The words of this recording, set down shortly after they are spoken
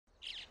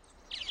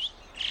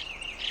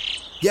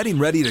Getting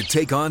ready to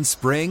take on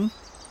spring?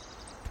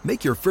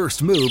 Make your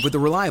first move with the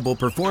reliable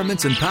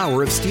performance and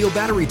power of Steel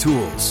battery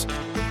tools.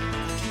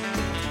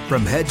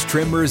 From hedge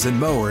trimmers and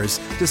mowers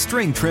to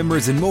string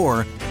trimmers and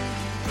more,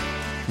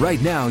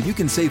 right now you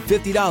can save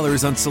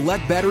 $50 on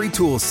select battery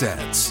tool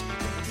sets.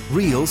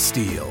 Real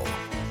Steel.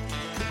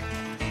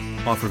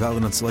 Offer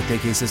valid on select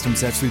AK system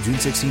sets through June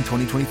 16,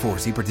 2024.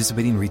 See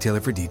participating retailer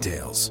for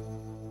details.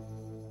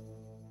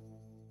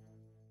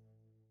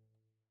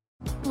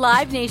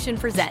 Live Nation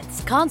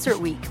presents Concert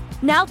Week.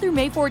 Now through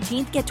May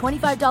 14th, get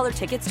 $25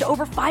 tickets to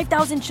over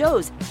 5,000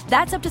 shows.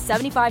 That's up to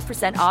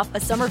 75% off a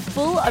summer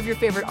full of your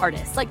favorite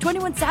artists like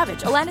 21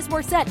 Savage, Alanis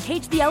Morissette,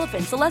 Cage the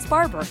Elephant, Celeste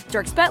Barber,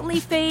 Dierks Bentley,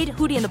 Fade,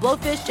 Hootie and the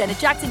Blowfish, Janet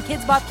Jackson,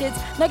 Kids Bop Kids,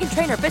 Meghan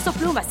Trainor, Bissell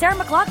Pluma, Sarah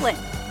McLachlan.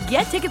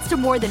 Get tickets to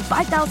more than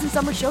 5,000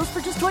 summer shows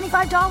for just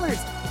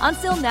 $25. On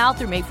sale now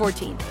through May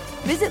 14th.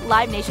 Visit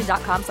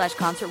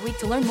LiveNation.com/Concert Week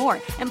to learn more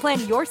and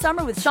plan your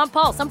summer with Sean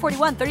Paul, Sum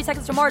 41, 30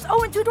 Seconds to Mars,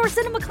 and Two Door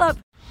Cinema Club.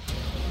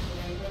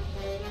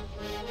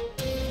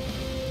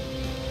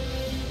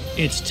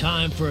 It's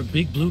time for a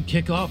Big Blue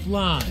Kickoff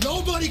Live.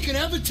 Nobody can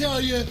ever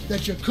tell you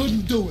that you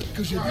couldn't do it,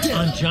 because you did.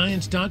 On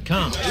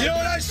Giants.com. You know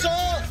what I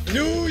saw?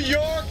 New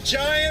York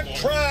Giant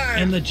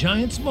Prime. And the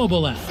Giants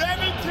mobile app.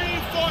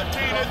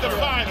 17-14 is the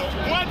final.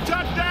 One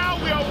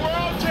touchdown, we are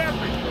world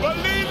champions.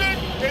 Believe it,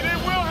 and it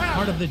will happen.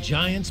 Part of the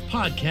Giants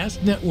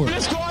Podcast Network.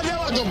 Let's go out there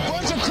like a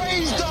bunch of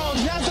crazy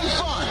dogs. Have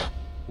some fun.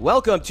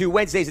 Welcome to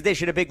Wednesday's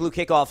edition of Big Blue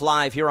Kickoff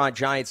Live here on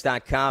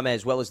Giants.com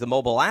as well as the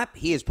mobile app.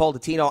 He is Paul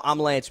Dottino. I'm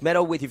Lance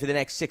Meadow with you for the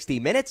next 60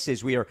 minutes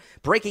as we are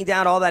breaking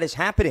down all that is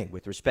happening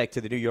with respect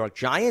to the New York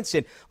Giants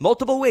in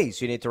multiple ways.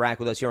 You can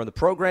interact with us here on the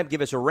program. Give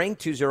us a ring,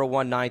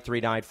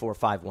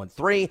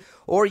 201-939-4513,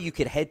 or you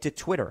can head to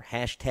Twitter,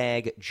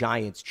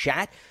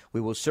 #GiantsChat. We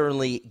will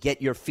certainly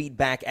get your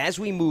feedback as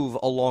we move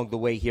along the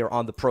way here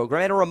on the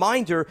program. And a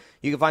reminder,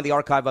 you can find the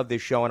archive of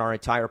this show and our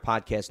entire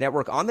podcast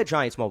network on the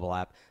Giants mobile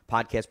app,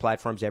 podcast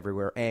platforms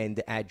everywhere, and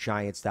at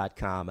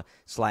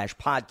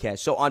Giants.com/podcast.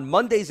 So on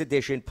Monday's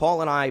edition,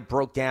 Paul and I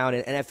broke down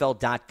an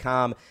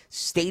NFL.com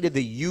State of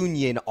the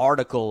Union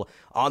article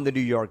on the New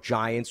York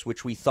Giants,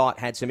 which we thought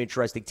had some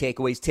interesting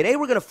takeaways. Today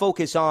we're going to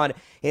focus on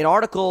an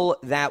article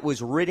that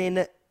was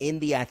written in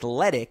The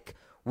Athletic,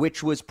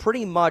 which was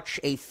pretty much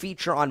a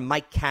feature on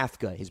Mike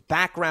Kafka, his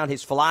background,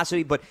 his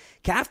philosophy. But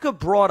Kafka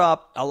brought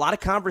up a lot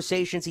of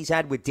conversations he's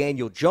had with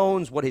Daniel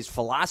Jones, what his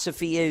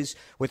philosophy is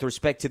with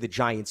respect to the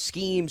Giants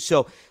scheme.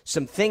 So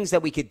some things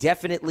that we could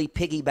definitely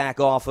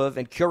piggyback off of,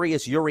 and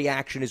curious your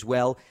reaction as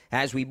well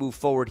as we move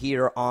forward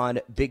here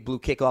on Big Blue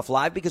Kickoff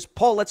Live. Because,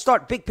 Paul, let's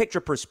start big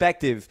picture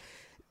perspective.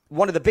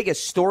 One of the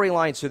biggest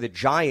storylines for the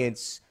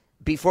Giants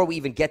before we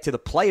even get to the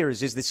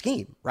players is the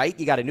scheme, right?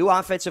 You got a new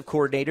offensive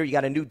coordinator, you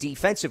got a new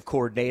defensive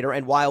coordinator,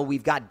 and while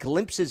we've got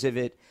glimpses of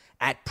it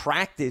at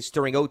practice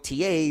during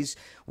OTAs,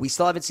 we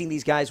still haven't seen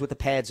these guys with the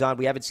pads on.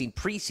 We haven't seen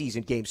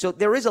preseason games. So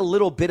there is a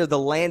little bit of the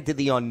land of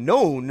the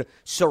unknown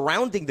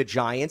surrounding the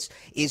Giants.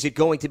 Is it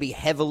going to be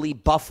heavily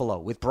Buffalo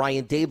with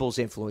Brian Daboll's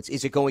influence?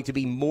 Is it going to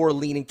be more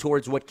leaning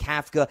towards what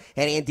Kafka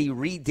and Andy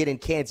Reid did in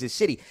Kansas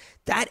City?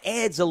 That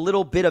adds a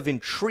little bit of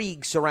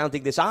intrigue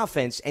surrounding this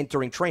offense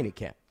entering training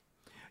camp.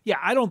 Yeah,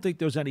 I don't think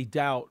there's any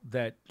doubt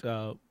that,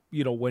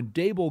 when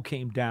Daboll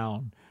came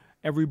down,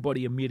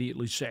 everybody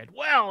immediately said,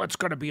 well, it's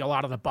going to be a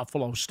lot of the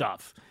Buffalo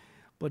stuff.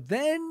 But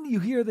then you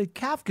hear that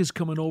Kafka's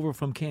coming over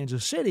from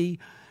Kansas City,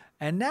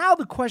 and now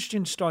the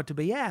questions start to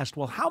be asked,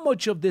 well, how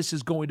much of this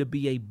is going to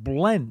be a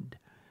blend?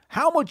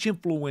 How much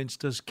influence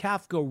does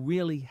Kafka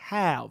really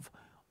have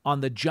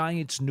on the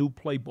Giants' new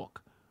playbook?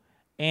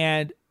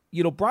 And,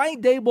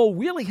 Brian Daboll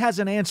really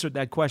hasn't answered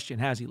that question,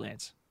 has he,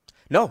 Lance?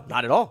 No,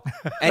 not at all.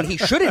 And he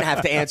shouldn't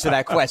have to answer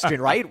that question,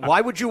 right? Why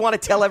would you want to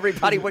tell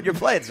everybody what your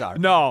plans are?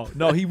 No,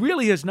 he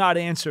really has not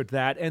answered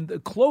that. And the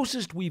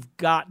closest we've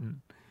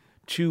gotten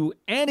to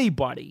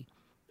anybody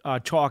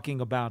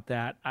talking about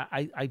that,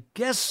 I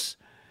guess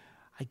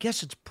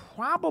it's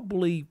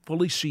probably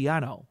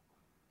Feliciano,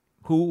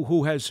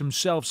 who has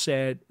himself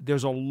said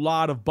there's a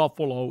lot of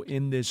Buffalo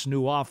in this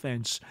new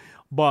offense,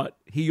 but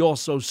he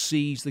also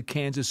sees the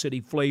Kansas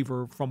City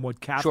flavor from what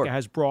Kafka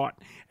has brought.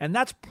 And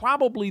that's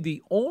probably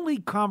the only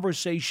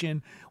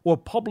conversation or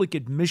public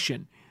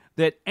admission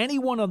that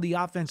anyone on the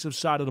offensive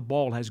side of the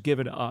ball has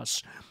given to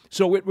us.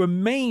 So it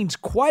remains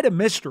quite a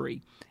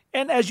mystery.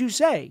 And as you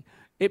say,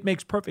 it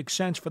makes perfect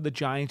sense for the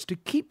Giants to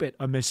keep it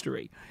a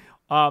mystery.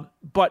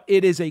 But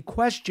it is a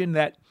question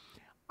that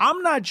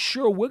I'm not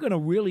sure we're going to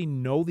really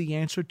know the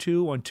answer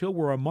to until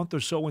we're a month or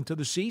so into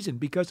the season.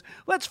 Because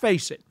let's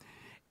face it,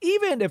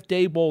 even if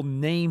Daboll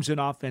names an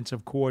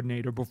offensive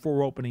coordinator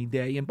before opening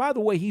day, and by the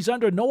way, he's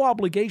under no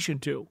obligation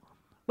to.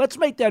 Let's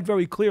make that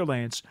very clear,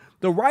 Lance.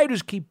 The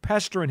writers keep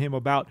pestering him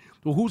about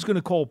who's going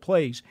to call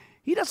plays.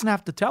 He doesn't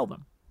have to tell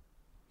them.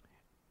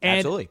 And,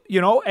 absolutely.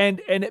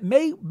 And it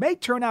may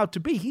turn out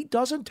to be he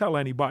doesn't tell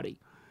anybody.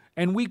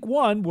 And week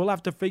one, we'll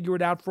have to figure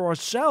it out for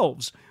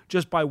ourselves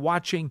just by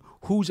watching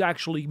who's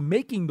actually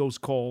making those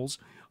calls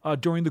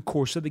during the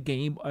course of the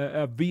game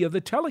via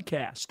the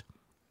telecast.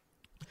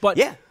 But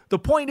the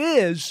point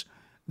is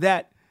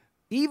that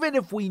even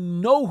if we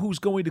know who's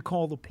going to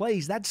call the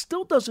plays, that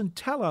still doesn't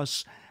tell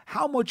us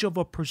how much of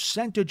a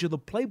percentage of the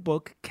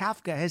playbook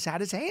Kafka has had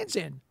his hands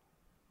in.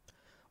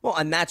 Well,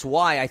 and that's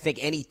why I think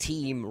any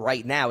team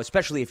right now,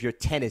 especially if you're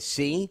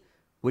Tennessee,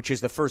 which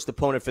is the first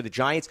opponent for the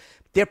Giants,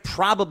 they're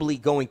probably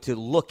going to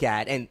look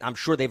at, and I'm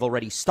sure they've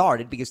already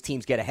started because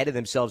teams get ahead of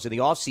themselves in the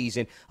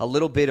offseason, a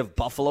little bit of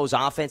Buffalo's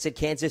offense at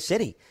Kansas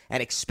City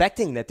and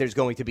expecting that there's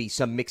going to be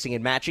some mixing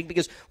and matching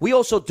because we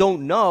also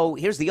don't know,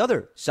 here's the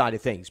other side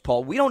of things,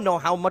 Paul, we don't know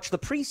how much the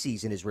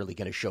preseason is really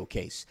going to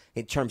showcase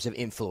in terms of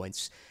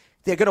influence.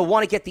 They're going to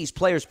want to get these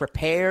players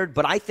prepared,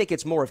 but I think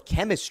it's more of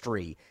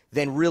chemistry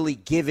than really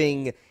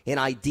giving an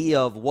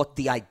idea of what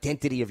the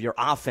identity of your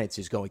offense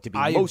is going to be.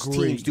 Most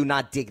teams do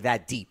not dig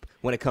that deep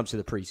when it comes to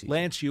the preseason.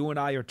 Lance, you and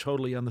I are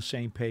totally on the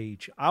same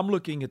page. I'm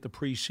looking at the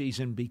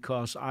preseason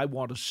because I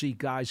want to see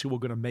guys who are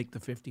going to make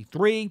the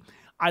 53.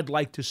 I'd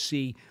like to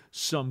see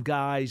some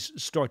guys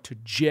start to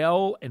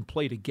gel and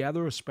play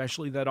together,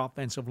 especially that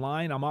offensive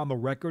line. I'm on the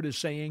record as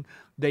saying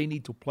they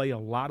need to play a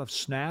lot of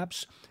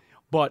snaps,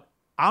 but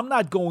I'm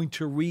not going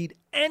to read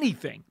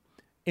anything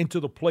into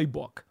the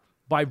playbook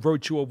by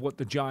virtue of what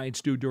the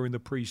Giants do during the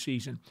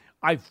preseason.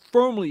 I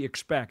firmly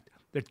expect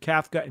that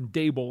Kafka and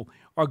Dable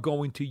are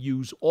going to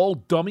use all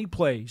dummy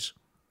plays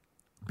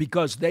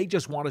because they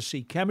just want to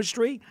see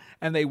chemistry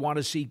and they want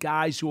to see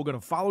guys who are going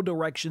to follow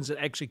directions and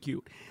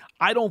execute.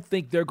 I don't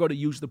think they're going to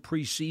use the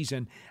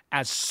preseason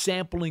as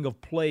sampling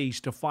of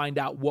plays to find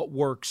out what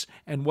works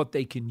and what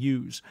they can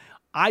use.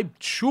 I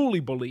truly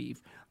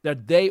believe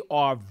that they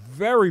are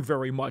very,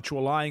 very much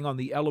relying on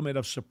the element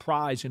of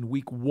surprise in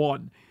week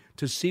one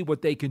to see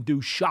what they can do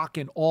shock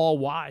and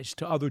awe-wise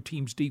to other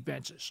teams'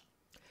 defenses.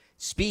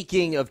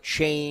 Speaking of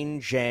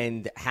change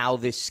and how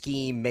this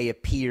scheme may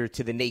appear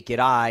to the naked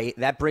eye,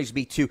 that brings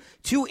me to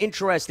two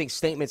interesting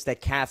statements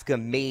that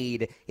Kafka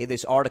made in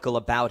this article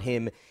about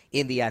him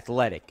in The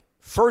Athletic.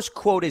 First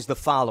quote is the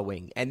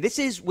following, and this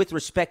is with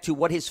respect to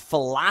what his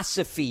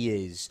philosophy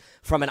is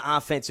from an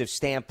offensive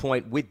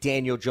standpoint with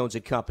Daniel Jones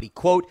and company.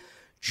 Quote,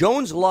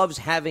 Jones loves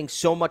having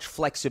so much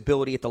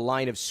flexibility at the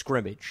line of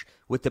scrimmage,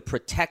 with the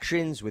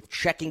protections, with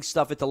checking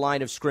stuff at the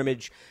line of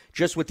scrimmage,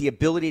 just with the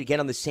ability to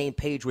get on the same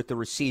page with the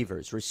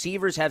receivers.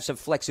 Receivers have some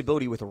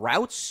flexibility with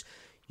routes.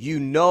 You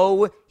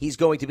know he's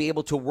going to be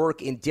able to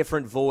work in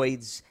different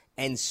voids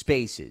and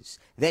spaces.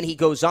 Then he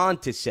goes on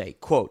to say,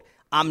 quote,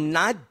 I'm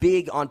not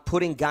big on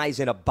putting guys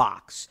in a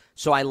box,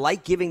 so I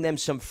like giving them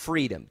some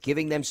freedom,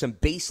 giving them some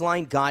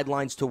baseline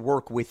guidelines to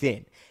work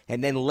within,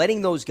 and then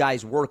letting those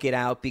guys work it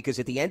out because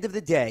at the end of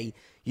the day,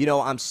 you know,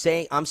 I'm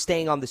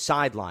staying on the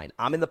sideline.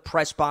 I'm in the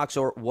press box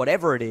or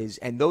whatever it is,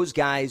 and those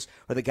guys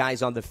are the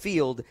guys on the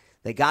field.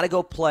 They got to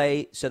go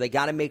play, so they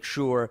got to make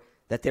sure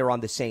that they're on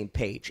the same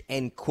page,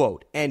 end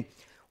quote. And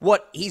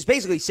what he's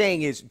basically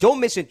saying is don't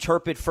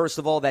misinterpret, first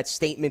of all, that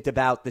statement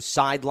about the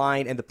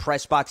sideline and the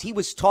press box. He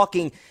was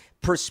talking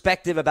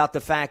perspective about the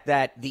fact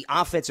that the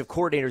offensive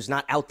coordinator is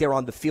not out there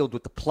on the field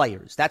with the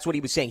players. That's what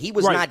he was saying. He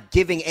was not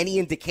giving any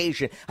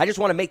indication. I just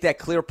want to make that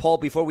clear, Paul,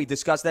 before we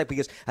discuss that,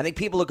 because I think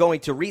people are going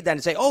to read that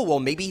and say, oh,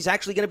 well, maybe he's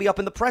actually going to be up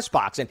in the press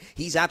box and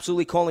he's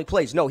absolutely calling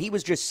plays. No, he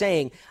was just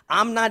saying,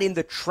 I'm not in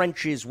the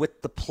trenches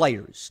with the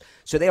players.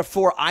 So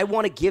therefore, I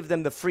want to give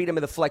them the freedom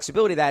and the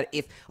flexibility that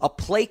if a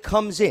play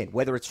comes in,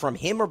 whether it's from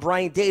him or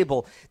Brian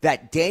Dable,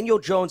 that Daniel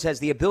Jones has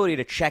the ability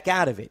to check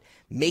out of it,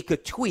 make a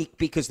tweak,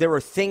 because there are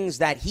things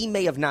that he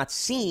may have not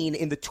seen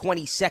in the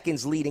 20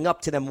 seconds leading up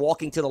to them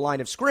walking to the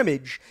line of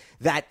scrimmage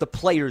that the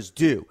players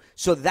do.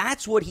 So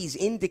that's what he's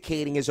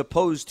indicating as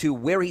opposed to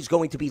where he's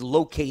going to be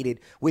located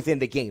within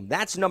the game.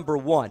 That's number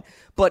one.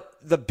 But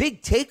the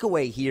big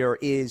takeaway here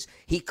is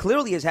he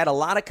clearly has had a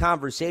lot of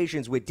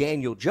conversations with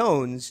Daniel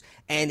Jones,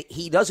 and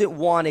he doesn't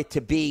want it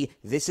to be,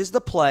 this is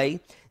the play,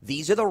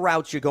 these are the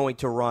routes you're going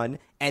to run,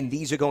 and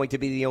these are going to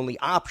be the only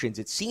options.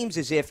 It seems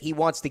as if he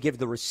wants to give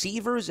the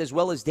receivers as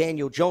well as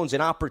Daniel Jones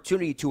an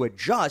opportunity to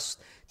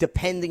adjust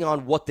depending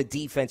on what the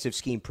defensive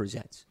scheme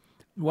presents.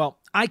 Well,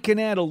 I can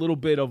add a little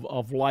bit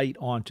of light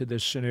onto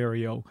this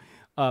scenario.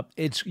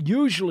 It's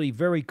usually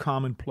very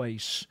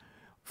commonplace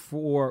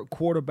for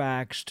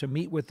quarterbacks to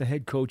meet with the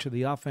head coach or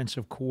the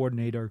offensive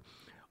coordinator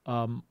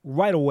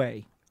right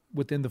away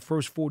within the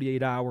first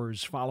 48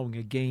 hours following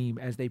a game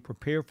as they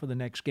prepare for the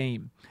next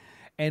game.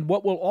 And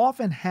what will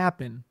often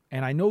happen,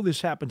 and I know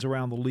this happens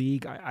around the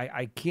league,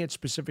 I can't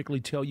specifically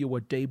tell you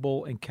what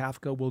Dable and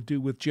Kafka will do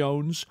with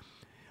Jones,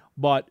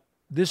 but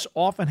this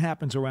often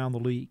happens around the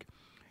league.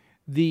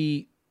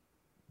 The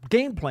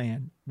game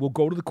plan will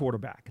go to the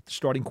quarterback, the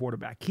starting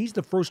quarterback. He's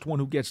the first one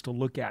who gets to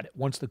look at it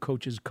once the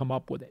coaches come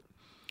up with it.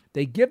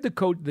 They give the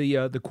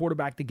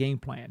quarterback the game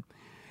plan,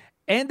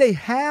 and they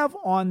have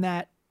on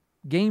that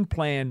game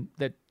plan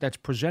that's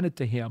presented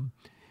to him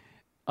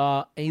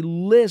a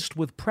list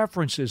with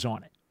preferences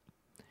on it.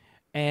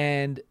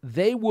 And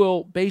they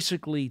will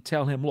basically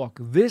tell him, look,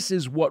 this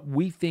is what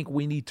we think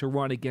we need to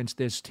run against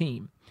this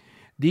team.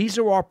 These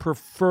are our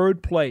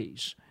preferred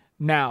plays.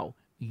 Now,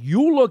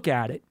 you look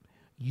at it,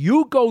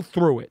 you go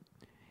through it,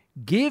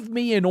 give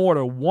me in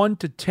order 1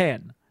 to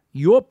 10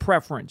 your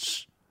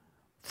preference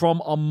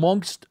from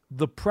amongst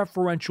the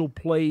preferential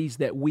plays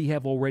that we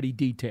have already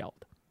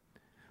detailed,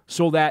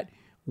 so that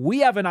we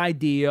have an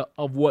idea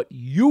of what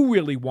you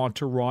really want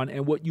to run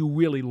and what you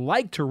really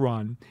like to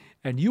run,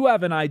 and you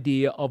have an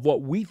idea of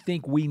what we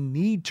think we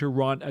need to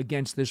run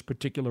against this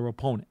particular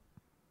opponent.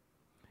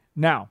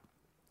 Now,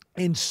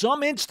 in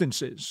some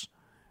instances,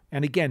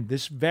 and again,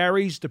 this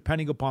varies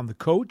depending upon the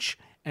coach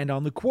and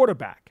on the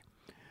quarterback,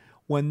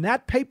 when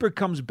that paper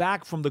comes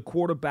back from the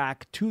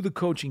quarterback to the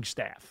coaching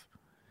staff,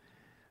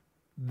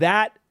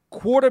 that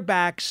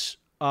quarterback's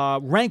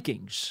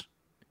rankings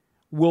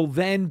will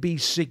then be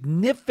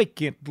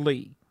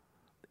significantly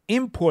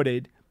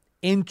inputted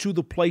into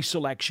the play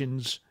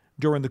selections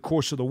during the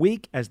course of the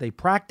week as they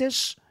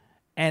practice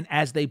and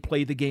as they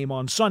play the game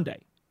on Sunday.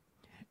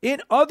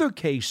 In other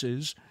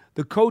cases,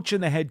 the coach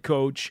and the head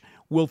coach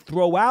will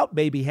throw out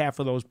maybe half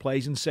of those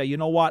plays and say, you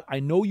know what,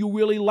 I know you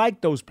really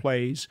like those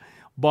plays,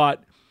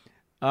 but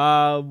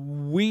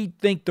we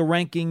think the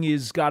ranking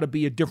is got to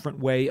be a different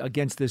way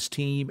against this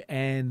team,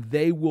 and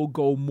they will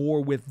go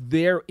more with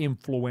their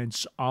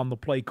influence on the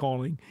play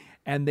calling,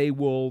 and they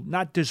will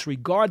not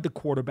disregard the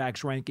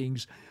quarterback's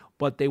rankings,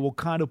 but they will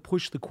kind of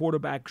push the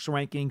quarterback's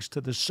rankings to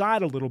the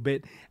side a little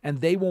bit,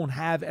 and they won't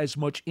have as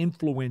much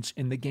influence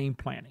in the game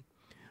planning.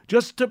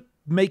 Just to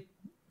make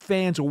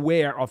fans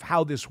aware of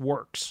how this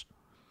works.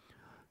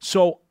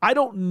 So I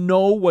don't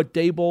know what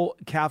Daboll,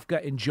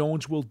 Kafka, and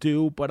Jones will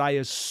do, but I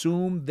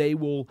assume they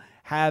will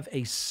have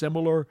a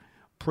similar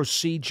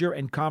procedure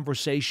and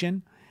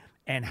conversation.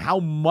 And how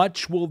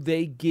much will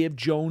they give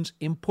Jones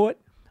input?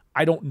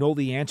 I don't know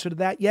the answer to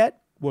that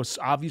yet. Well,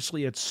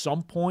 obviously at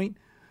some point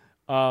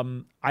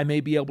I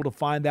may be able to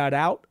find that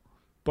out.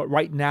 But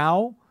right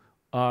now,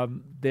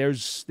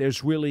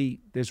 there's really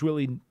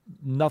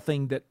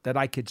nothing that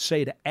I could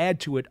say to add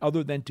to it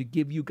other than to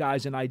give you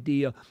guys an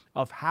idea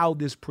of how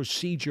this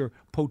procedure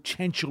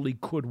potentially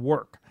could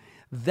work.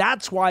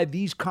 That's why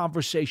these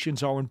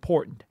conversations are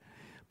important,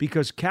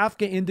 because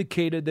Kafka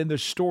indicated in the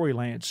story,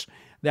 Lance,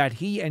 that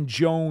he and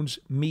Jones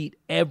meet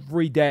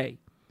every day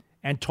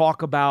and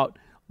talk about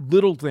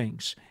little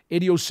things,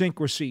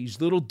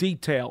 idiosyncrasies, little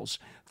details,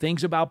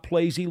 things about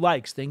plays he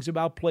likes, things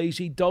about plays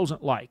he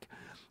doesn't like.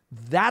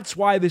 That's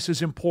why this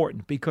is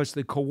important, because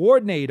the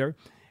coordinator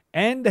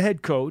and the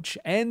head coach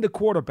and the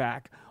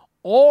quarterback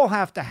all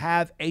have to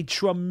have a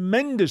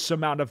tremendous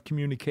amount of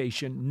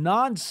communication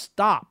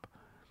nonstop.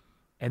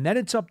 And then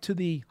it's up to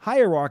the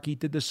hierarchy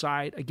to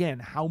decide, again,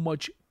 how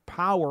much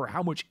power,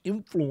 how much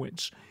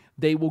influence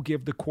they will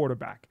give the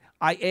quarterback.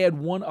 I add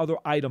one other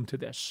item to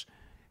this.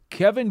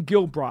 Kevin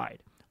Gilbride,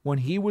 when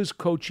he was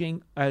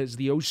coaching as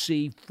the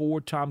OC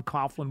for Tom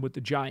Coughlin with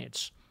the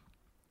Giants,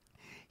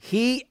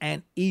 he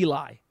and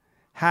Eli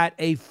had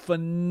a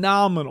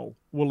phenomenal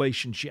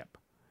relationship.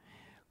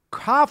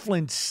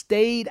 Coughlin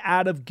stayed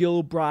out of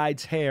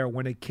Gilbride's hair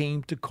when it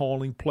came to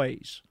calling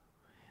plays.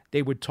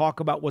 They would talk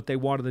about what they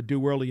wanted to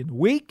do early in the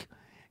week.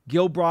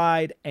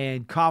 Gilbride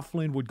and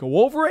Coughlin would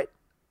go over it.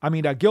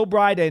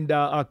 Gilbride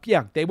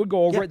and, they would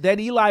go over it. Then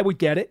Eli would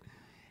get it.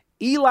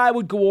 Eli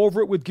would go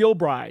over it with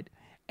Gilbride.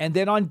 And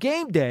then on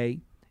game day,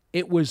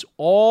 it was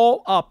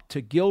all up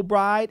to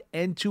Gilbride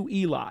and to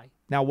Eli.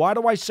 Now, why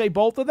do I say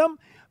both of them?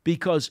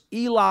 Because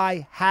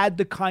Eli had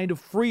the kind of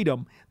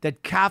freedom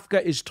that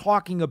Kafka is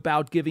talking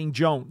about giving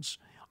Jones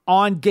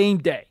on game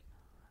day.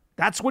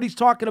 That's what he's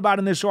talking about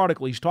in this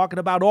article. He's talking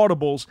about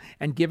audibles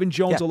and giving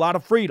Jones a lot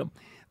of freedom.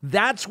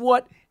 That's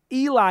what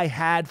Eli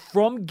had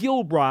from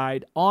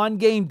Gilbride on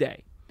game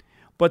day.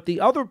 But the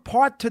other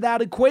part to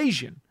that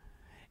equation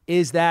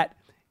is that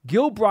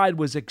Gilbride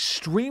was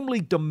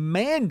extremely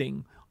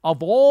demanding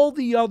of all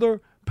the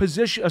other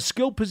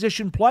skill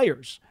position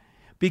players,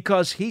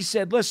 because he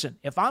said, listen,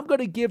 if I'm going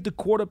to give the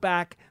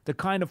quarterback the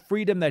kind of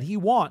freedom that he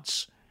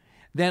wants,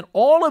 then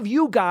all of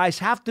you guys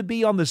have to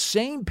be on the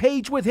same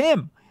page with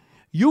him.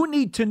 You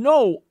need to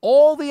know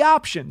all the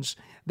options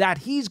that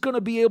he's going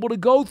to be able to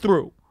go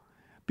through,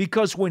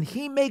 because when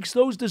he makes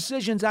those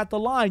decisions at the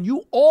line,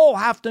 you all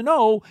have to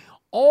know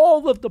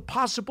all of the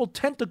possible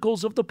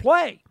tentacles of the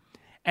play.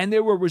 And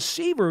there were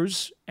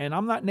receivers, and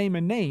I'm not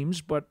naming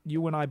names, but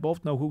you and I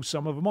both know who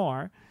some of them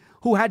are,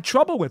 who had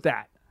trouble with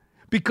that,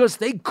 because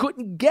they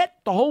couldn't get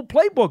the whole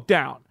playbook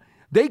down.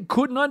 They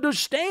couldn't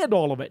understand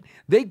all of it.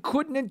 They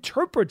couldn't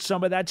interpret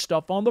some of that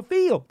stuff on the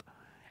field.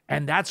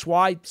 And that's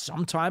why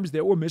sometimes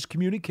there were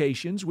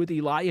miscommunications with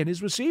Eli and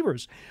his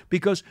receivers.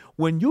 Because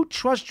when you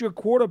trust your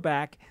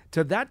quarterback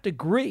to that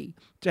degree,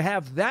 to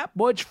have that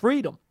much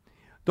freedom,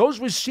 those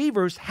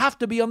receivers have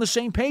to be on the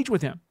same page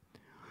with him.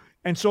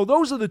 And so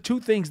those are the two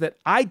things that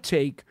I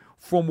take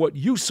from what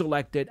you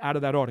selected out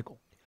of that article.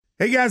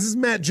 Hey guys, this is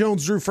Matt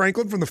Jones, Drew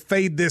Franklin from the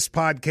Fade This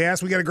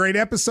podcast. We got a great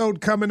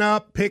episode coming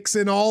up, picks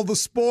in all the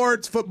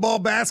sports, football,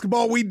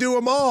 basketball, we do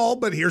them all.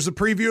 But here's a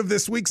preview of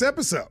this week's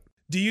episode.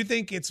 Do you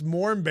think it's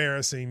more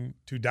embarrassing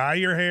to dye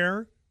your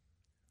hair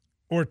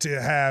or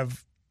to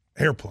have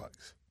hair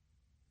plugs?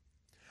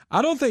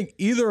 I don't think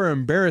either are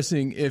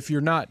embarrassing if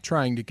you're not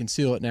trying to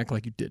conceal it and act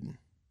like you didn't.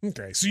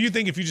 Okay, so you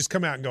think if you just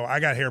come out and go, I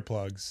got hair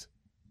plugs,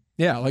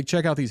 Yeah, like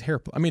check out these hair.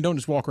 I mean, don't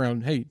just walk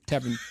around, hey,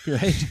 tapping,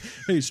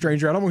 hey,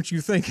 stranger, I don't want you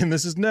thinking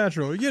this is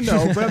natural,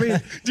 But I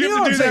mean, do you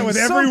have to do that with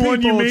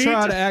everyone you meet?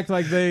 Try to act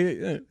like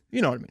they,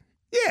 you know what I mean?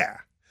 Yeah,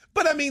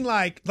 but I mean,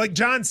 like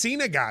John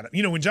Cena got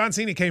it. When John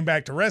Cena came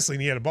back to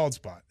wrestling, he had a bald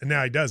spot, and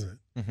now he doesn't.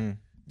 Mm-hmm.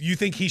 You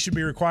think he should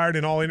be required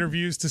in all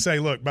interviews to say,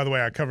 "Look, by the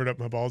way, I covered up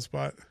my bald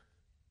spot"?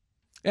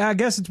 Yeah, I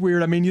guess it's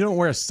weird. I mean, you don't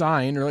wear a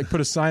sign or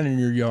put a sign in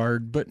your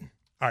yard, but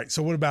all right.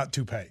 So what about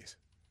toupees?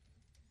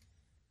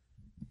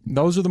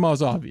 Those are the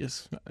most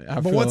obvious.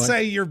 But let's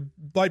say you're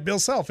like Bill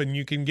Self and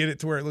you can get it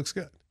to where it looks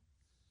good.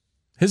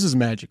 His is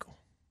magical.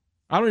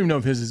 I don't even know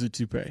if his is a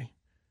toupee.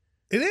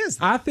 It is.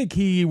 I think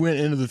he went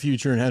into the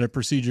future and had a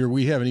procedure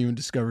we haven't even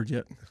discovered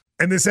yet.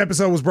 And this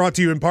episode was brought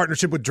to you in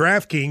partnership with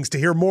DraftKings. To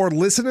hear more,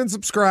 listen and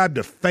subscribe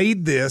to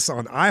Fade This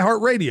on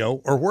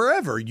iHeartRadio or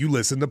wherever you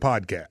listen to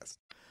podcasts.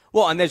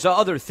 Well, and there's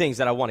other things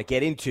that I want to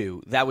get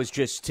into. That was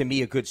just, to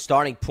me, a good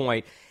starting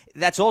point.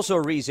 That's also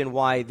a reason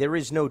why there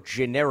is no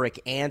generic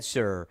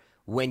answer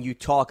when you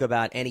talk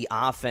about any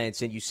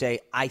offense and you say,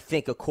 I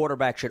think a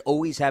quarterback should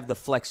always have the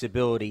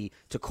flexibility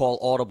to call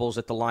audibles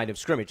at the line of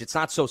scrimmage. It's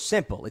not so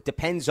simple. It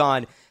depends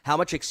on how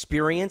much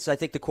experience I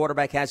think the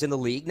quarterback has in the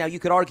league. Now, you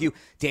could argue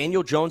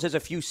Daniel Jones has a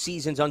few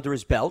seasons under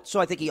his belt, so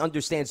I think he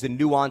understands the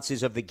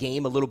nuances of the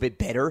game a little bit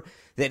better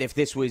than if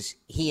this was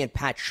he and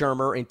Pat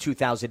Shurmur in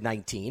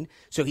 2019.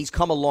 So he's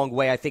come a long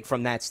way, I think,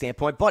 from that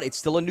standpoint, but it's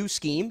still a new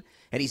scheme,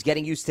 and he's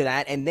getting used to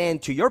that. And then,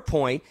 to your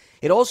point,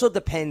 it also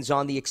depends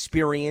on the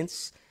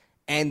experience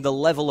and the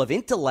level of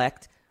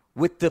intellect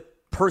with the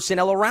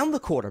personnel around the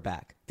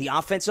quarterback, the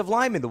offensive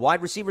linemen, the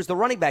wide receivers, the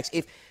running backs.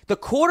 If the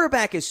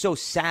quarterback is so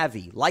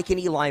savvy, like an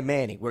Eli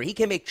Manning, where he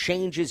can make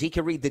changes, he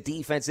can read the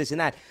defense, this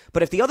and that,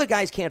 but if the other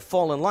guys can't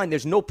fall in line,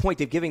 there's no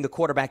point of giving the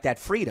quarterback that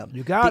freedom.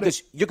 You got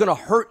because you're going to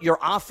hurt your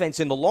offense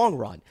in the long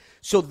run.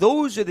 So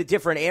those are the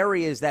different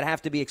areas that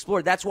have to be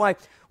explored. That's why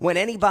when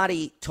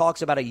anybody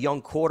talks about a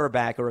young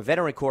quarterback or a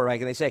veteran quarterback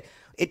and they say,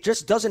 it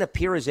just doesn't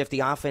appear as if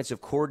the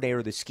offensive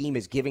coordinator, the scheme,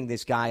 is giving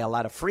this guy a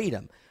lot of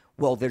freedom.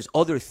 Well, there's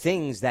other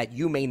things that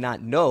you may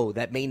not know,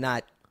 that may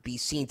not be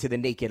seen to the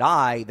naked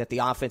eye, that the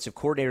offensive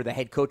coordinator, the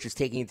head coach, is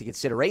taking into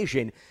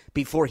consideration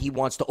before he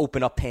wants to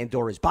open up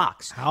Pandora's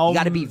box. You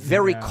got to be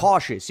very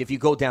cautious if you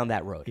go down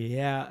that road.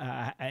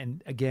 Yeah,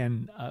 and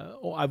again,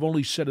 I've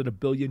only said it a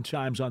billion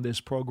times on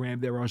this program.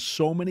 There are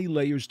so many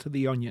layers to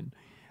the onion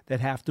that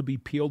have to be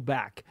peeled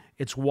back.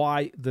 It's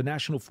why the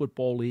National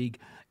Football League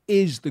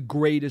is the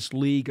greatest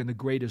league and the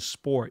greatest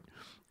sport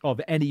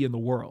of any in the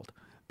world,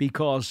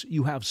 because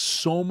you have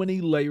so many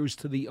layers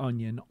to the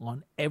onion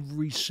on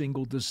every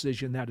single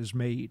decision that is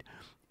made.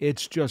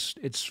 It's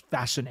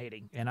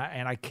fascinating, and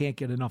I can't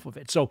get enough of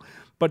it. So,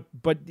 but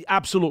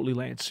absolutely,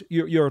 Lance,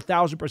 you're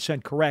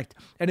 1,000% correct,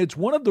 and it's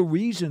one of the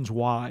reasons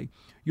why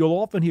you'll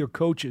often hear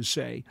coaches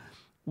say,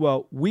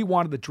 "Well, we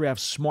wanted to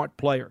draft smart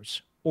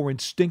players, or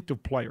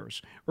instinctive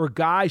players, or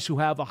guys who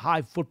have a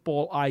high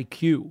football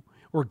IQ."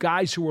 Or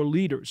guys who are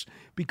leaders,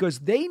 because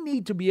they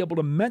need to be able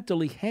to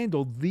mentally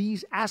handle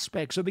these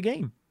aspects of the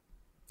game.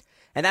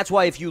 And that's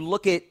why if you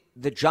look at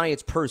the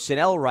Giants'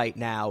 personnel right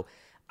now,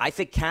 I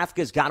think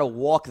Kafka's got to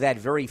walk that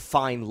very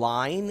fine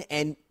line.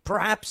 And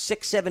perhaps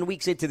 6-7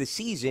 weeks into the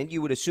season,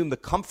 you would assume the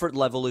comfort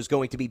level is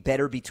going to be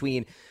better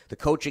between the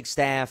coaching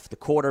staff, the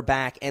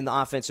quarterback, and the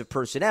offensive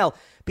personnel.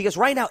 Because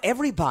right now,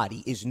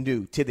 everybody is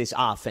new to this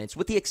offense,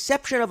 with the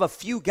exception of a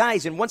few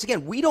guys. And once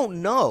again, we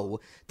don't know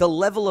the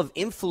level of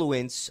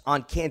influence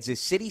on Kansas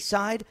City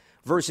side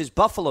versus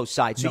Buffalo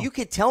side. So you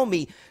could tell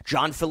me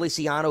John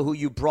Feliciano, who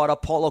you brought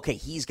up, Paul, okay,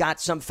 he's got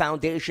some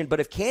foundation, but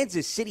if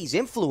Kansas City's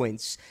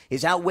influence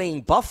is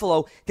outweighing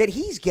Buffalo, then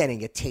he's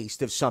getting a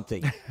taste of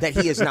something that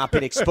he has not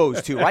been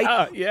exposed to,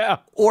 right? Yeah.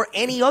 Or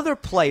any other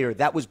player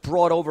that was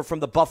brought over from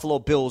the Buffalo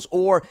Bills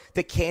or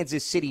the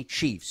Kansas City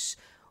Chiefs,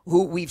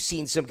 who we've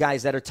seen some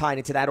guys that are tied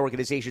into that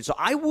organization. So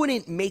I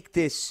wouldn't make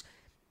this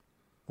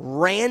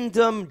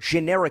random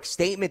generic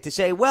statement to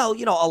say, well,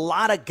 a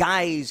lot of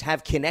guys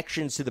have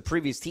connections to the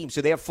previous team, so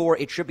therefore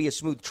it should be a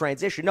smooth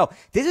transition. No,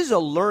 this is a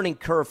learning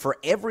curve for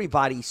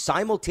everybody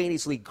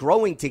simultaneously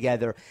growing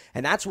together,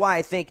 and that's why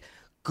I think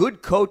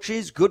good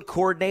coaches, good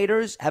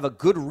coordinators have a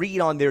good read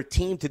on their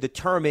team to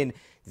determine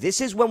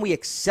this is when we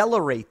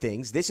accelerate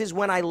things. This is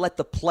when I let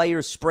the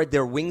players spread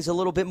their wings a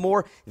little bit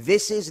more.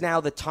 This is now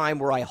the time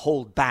where I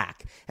hold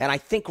back. And I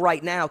think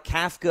right now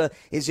Kafka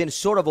is in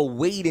sort of a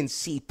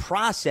wait-and-see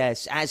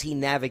process as he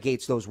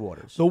navigates those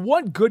waters. The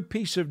one good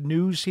piece of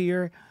news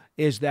here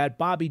is that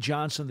Bobby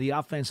Johnson, the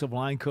offensive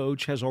line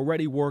coach, has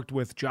already worked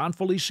with John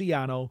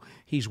Feliciano.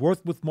 He's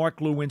worked with Mark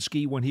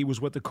Lewinsky when he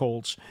was with the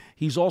Colts.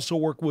 He's also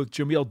worked with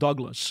Jamil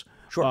Douglas,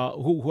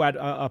 who had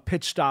a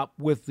pit stop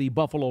with the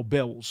Buffalo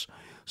Bills.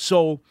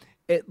 So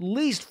at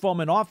least from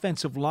an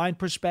offensive line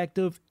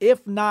perspective,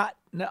 if not,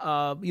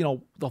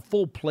 the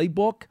full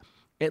playbook,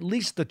 at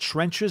least the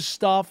trenches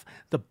stuff,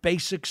 the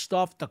basic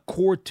stuff, the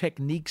core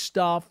technique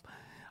stuff,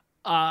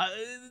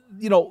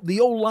 the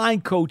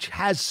O-line coach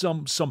has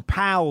some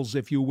pals,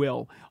 if you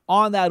will,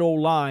 on that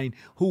O-line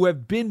who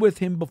have been with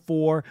him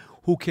before,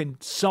 who can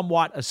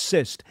somewhat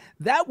assist.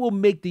 That will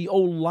make the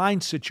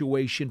O-line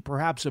situation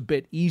perhaps a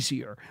bit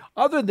easier.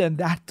 Other than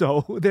that,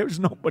 though, there's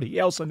nobody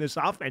else on this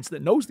offense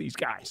that knows these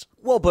guys.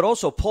 Well, but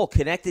also, Paul,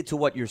 connected to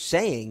what you're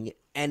saying,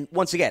 and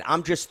once again,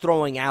 I'm just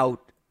throwing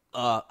out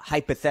a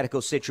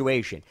hypothetical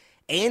situation.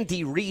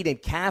 Andy Reid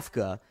and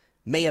Kafka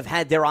may have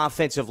had their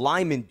offensive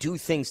linemen do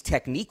things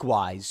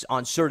technique-wise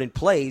on certain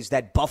plays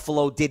that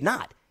Buffalo did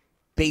not,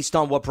 based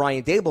on what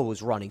Brian Daboll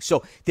was running.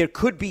 So there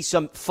could be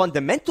some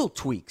fundamental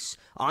tweaks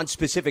on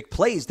specific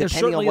plays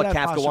depending on what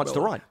Kafka wants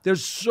to run.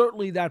 There's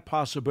certainly that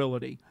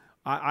possibility.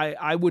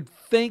 I would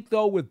think,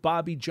 though, with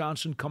Bobby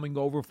Johnson coming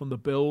over from the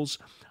Bills,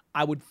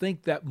 I would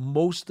think that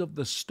most of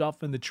the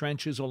stuff in the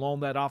trenches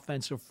along that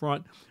offensive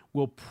front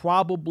will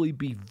probably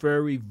be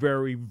very,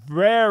 very,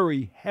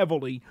 very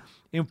heavily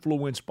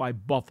influenced by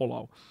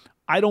Buffalo.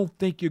 I don't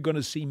think you're going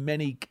to see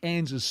many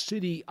Kansas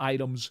City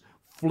items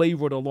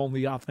flavored along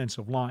the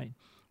offensive line.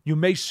 You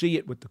may see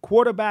it with the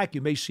quarterback.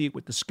 You may see it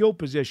with the skill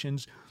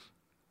positions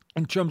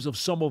in terms of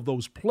some of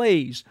those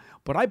plays.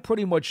 But I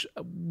pretty much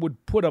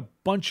would put a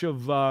bunch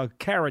of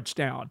carrots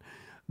down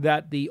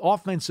that the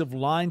offensive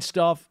line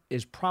stuff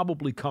is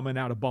probably coming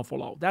out of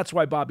Buffalo. That's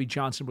why Bobby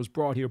Johnson was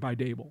brought here by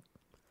Daboll.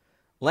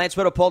 Lance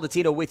Meadow, Paul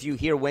Dottino with you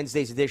here,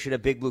 Wednesday's edition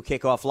of Big Blue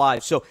Kickoff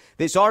Live. So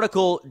this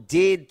article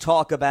did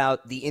talk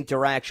about the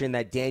interaction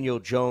that Daniel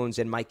Jones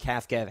and Mike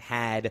Kafka have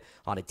had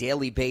on a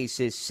daily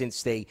basis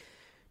since they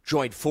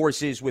joined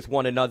forces with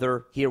one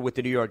another here with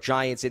the New York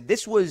Giants. And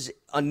this was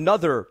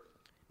another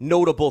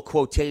notable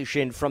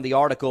quotation from the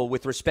article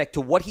with respect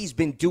to what he's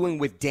been doing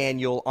with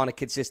Daniel on a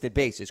consistent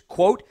basis.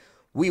 Quote,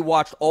 "We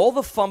watched all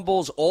the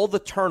fumbles, all the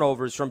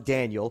turnovers from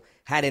Daniel,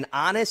 had an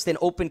honest and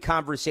open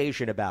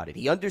conversation about it.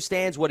 He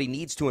understands what he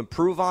needs to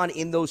improve on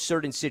in those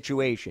certain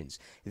situations.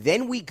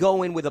 Then we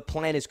go in with a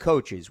plan as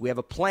coaches. We have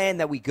a plan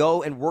that we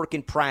go and work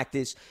in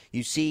practice.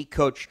 You see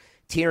Coach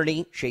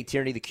Tierney, Shea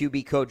Tierney, the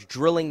QB coach,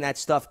 drilling that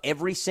stuff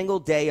every single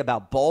day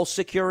about ball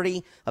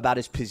security, about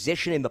his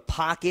position in the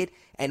pocket,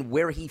 and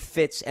where he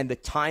fits and the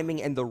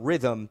timing and the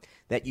rhythm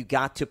that you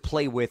got to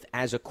play with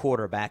as a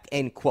quarterback,"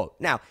 end quote.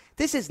 Now,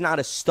 this is not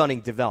a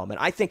stunning development.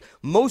 I think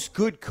most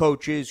good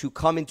coaches who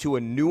come into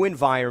a new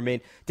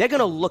environment, they're going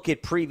to look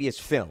at previous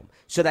film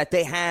so that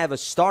they have a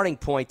starting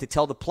point to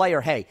tell the player,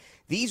 hey,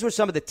 these were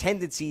some of the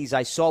tendencies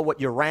I saw what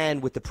you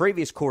ran with the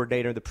previous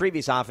coordinator, the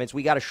previous offense.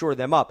 We got to shore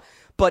them up.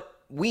 But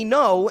we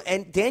know,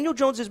 and Daniel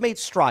Jones has made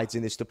strides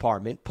in this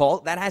department,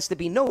 Paul, that has to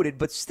be noted,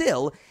 but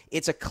still,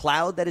 it's a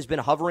cloud that has been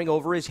hovering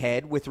over his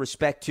head with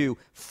respect to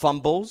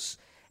fumbles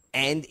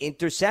and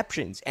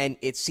interceptions. And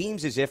it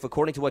seems as if,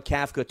 according to what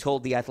Kafka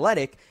told The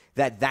Athletic,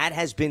 that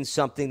has been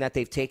something that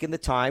they've taken the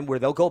time where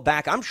they'll go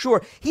back. I'm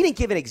sure he didn't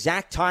give an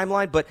exact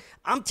timeline, but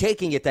I'm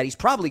taking it that he's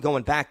probably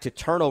going back to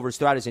turnovers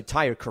throughout his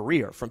entire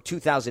career from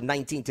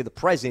 2019 to the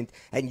present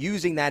and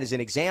using that as an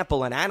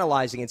example and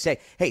analyzing and say,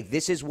 hey,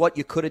 this is what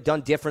you could have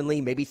done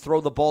differently. Maybe throw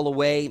the ball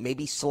away,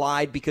 maybe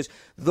slide, because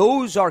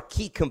those are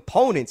key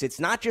components. It's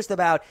not just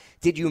about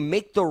did you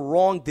make the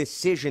wrong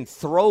decision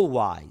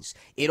throw-wise.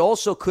 It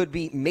also could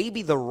be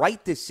maybe the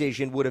right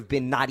decision would have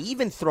been not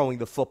even throwing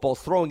the football,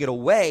 throwing it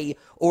away,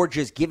 or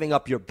just giving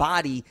up your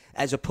body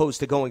as opposed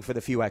to going for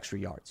the few extra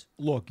yards.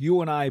 Look, you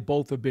and I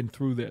both have been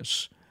through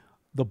this.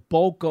 The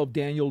bulk of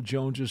Daniel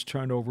Jones's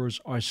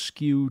turnovers are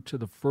skewed to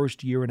the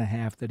first year and a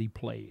half that he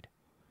played.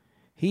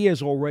 He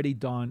has already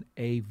done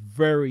a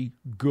very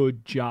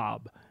good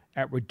job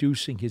at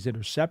reducing his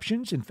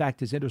interceptions. In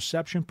fact, his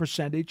interception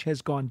percentage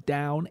has gone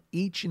down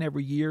each and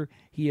every year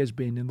he has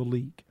been in the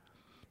league.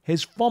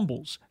 His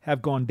fumbles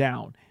have gone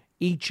down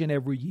each and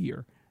every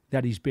year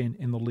that he's been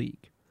in the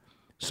league.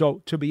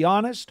 So, to be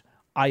honest,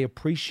 I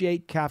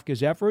appreciate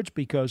Kafka's efforts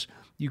because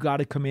you got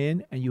to come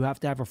in and you have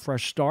to have a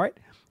fresh start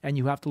and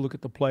you have to look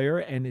at the player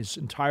and his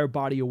entire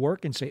body of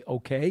work and say,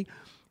 okay,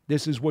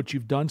 this is what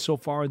you've done so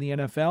far in the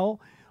NFL.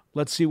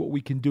 Let's see what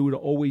we can do to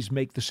always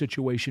make the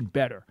situation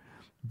better.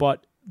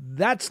 But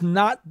that's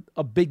not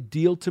a big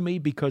deal to me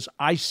because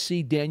I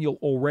see Daniel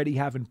already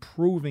have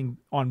improving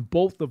on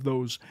both of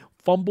those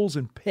fumbles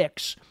and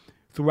picks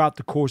throughout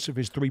the course of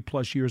his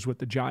 3+ years with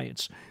the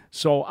Giants.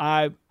 So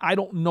I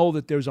don't know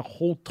that there's a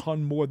whole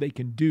ton more they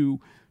can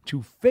do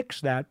to fix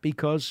that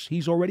because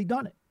he's already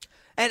done it.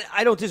 And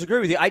I don't disagree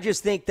with you. I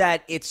just think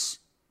that it's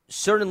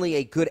certainly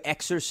a good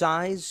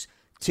exercise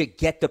to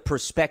get the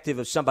perspective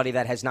of somebody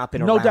that has not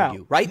been around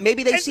you, right?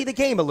 Maybe they see the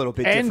game a little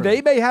bit differently. And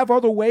they may have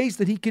other ways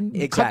that he can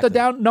cut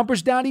the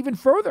numbers down even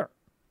further.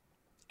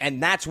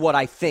 And that's what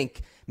I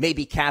think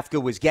maybe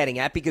Kafka was getting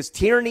at because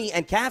Tierney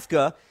and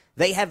Kafka,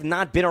 they have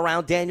not been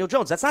around Daniel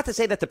Jones. That's not to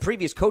say that the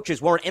previous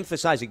coaches weren't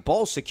emphasizing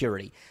ball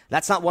security.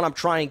 That's not what I'm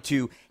trying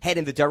to head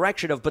in the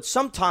direction of. But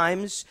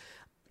sometimes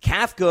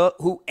Kafka,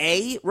 who,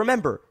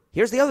 remember,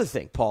 here's the other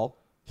thing, Paul.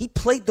 He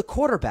played the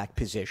quarterback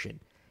position.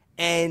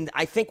 And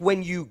I think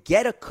when you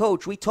get a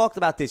coach, we talked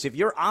about this, if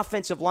your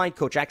offensive line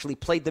coach actually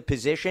played the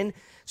position,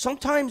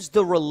 sometimes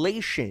the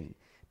relation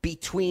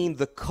between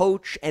the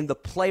coach and the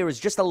player is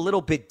just a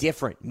little bit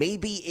different.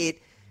 Maybe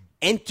it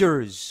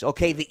enters,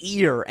 the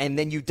ear, and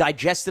then you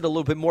digest it a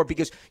little bit more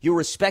because you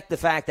respect the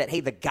fact that, hey,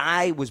 the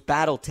guy was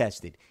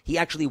battle-tested. He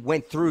actually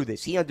went through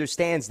this. He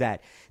understands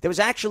that. There was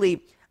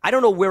actually, I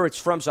don't know where it's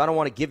from, so I don't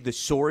want to give the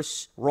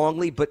source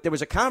wrongly, but there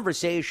was a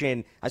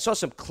conversation. I saw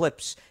some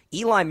clips.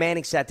 Eli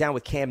Manning sat down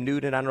with Cam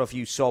Newton. I don't know if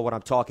you saw what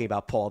I'm talking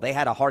about, Paul. They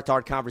had a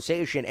heart-to-heart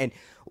conversation, and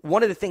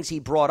one of the things he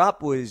brought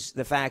up was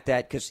the fact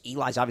that, because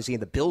Eli's obviously in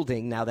the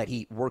building now that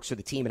he works for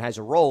the team and has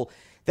a role,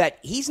 that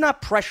he's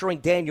not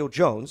pressuring Daniel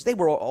Jones. They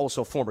were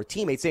also former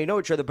teammates. They know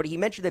each other, but he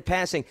mentioned in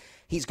passing,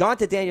 he's gone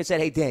to Daniel and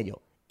said, hey,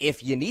 Daniel,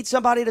 if you need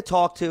somebody to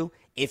talk to,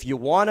 if you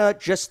want to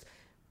just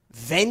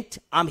vent,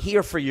 I'm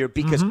here for you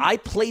because I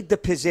played the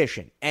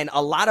position. And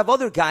a lot of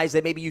other guys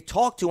that maybe you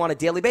talk to on a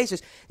daily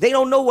basis, they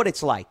don't know what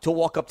it's like to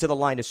walk up to the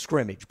line of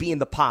scrimmage, be in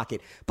the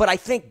pocket. But I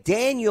think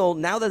Daniel,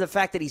 now that the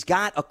fact that he's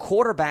got a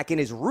quarterback in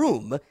his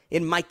room,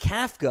 in Mike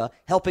Kafka,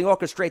 helping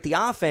orchestrate the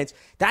offense,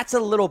 that's a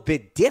little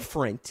bit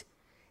different.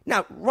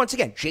 Now, once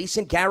again,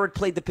 Jason Garrett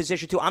played the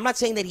position too. I'm not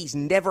saying that he's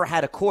never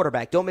had a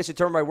quarterback. Don't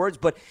misinterpret my words,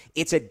 but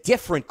it's a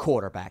different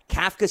quarterback.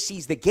 Kafka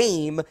sees the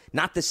game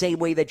not the same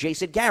way that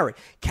Jason Garrett.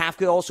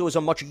 Kafka also is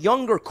a much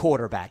younger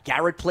quarterback.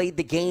 Garrett played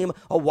the game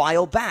a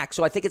while back.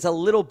 So I think it's a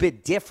little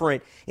bit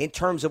different in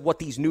terms of what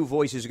these new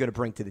voices are going to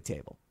bring to the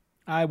table.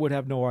 I would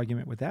have no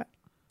argument with that.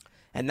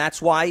 And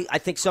that's why I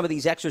think some of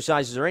these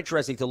exercises are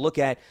interesting to look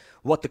at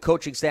what the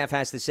coaching staff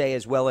has to say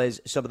as well as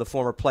some of the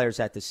former players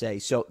had to say.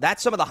 So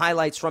that's some of the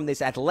highlights from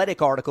this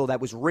Athletic article that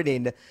was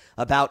written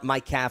about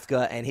Mike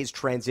Kafka and his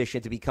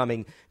transition to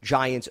becoming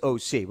Giants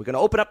OC. We're going to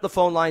open up the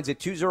phone lines at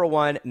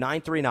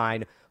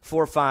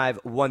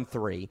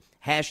 201-939-4513.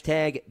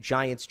 Hashtag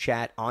Giants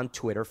Chat on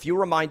Twitter. Few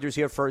reminders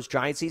here first.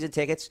 Giants season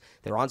tickets,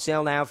 they're on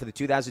sale now for the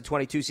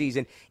 2022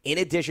 season. In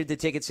addition to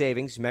ticket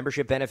savings,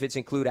 membership benefits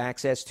include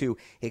access to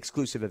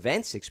exclusive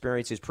events,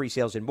 experiences,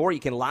 pre-sales, and more. You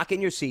can lock in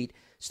your seat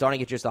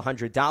starting at just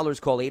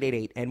 $100. Call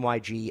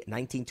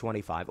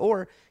 888-NYG-1925.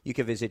 Or you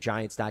can visit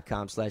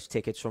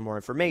Giants.com/tickets for more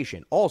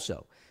information.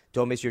 Also,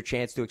 don't miss your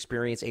chance to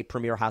experience a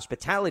premier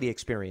hospitality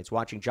experience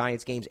watching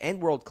Giants games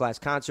and world-class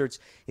concerts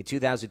in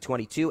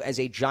 2022 as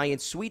a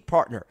Giants suite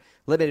partner.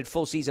 Limited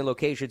full-season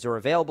locations are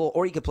available,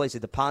 or you can place a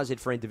deposit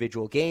for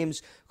individual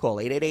games. Call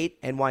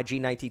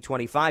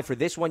 888-NYG-1925. For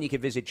this one, you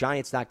can visit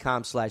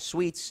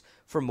Giants.com/suites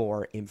for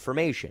more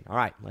information. All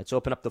right, let's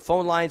open up the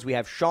phone lines. We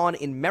have Sean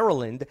in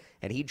Maryland,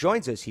 and he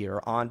joins us here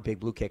on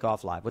Big Blue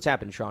Kickoff Live. What's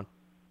happening, Sean?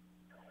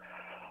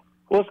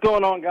 What's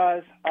going on,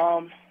 guys?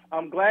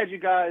 I'm glad you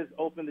guys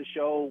opened the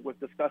show with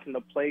discussing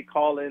the play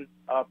calling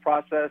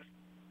process.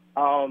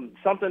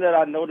 Something that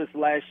I noticed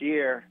last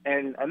year,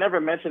 and I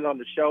never mentioned on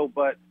the show,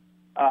 but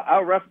I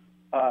ref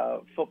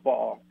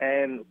football.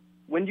 And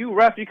when you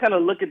ref, you kind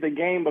of look at the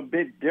game a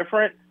bit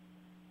different.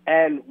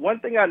 And one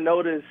thing I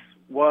noticed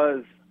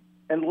was,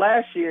 and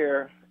last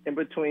year, in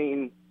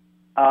between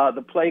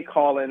the play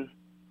calling,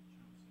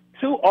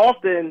 too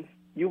often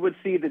you would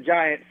see the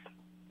Giants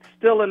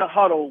still in a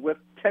huddle with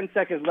 10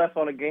 seconds left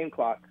on the play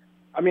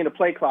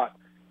clock.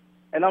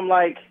 And I'm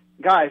like,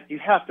 guys, you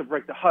have to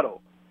break the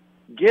huddle.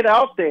 Get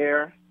out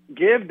there,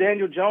 give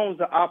Daniel Jones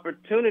the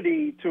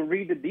opportunity to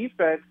read the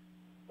defense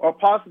or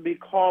possibly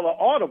call an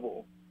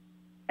audible.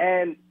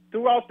 And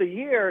throughout the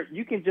year,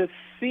 you can just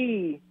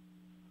see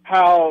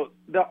how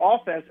the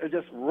offense are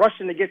just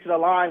rushing to get to the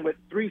line with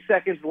 3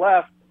 seconds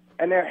left,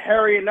 and they're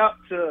hurrying up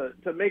to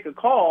make a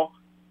call.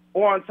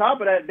 Or on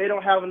top of that, they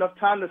don't have enough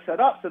time to set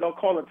up, so they'll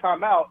call a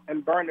timeout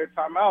and burn their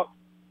timeout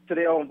so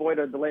they don't avoid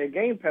a delayed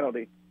game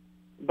penalty.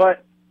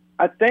 But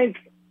I think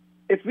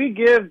if we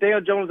give Daniel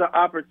Jones an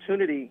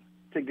opportunity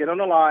to get on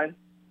the line,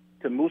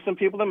 to move some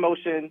people in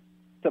motion,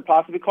 to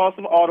possibly call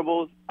some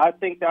audibles, I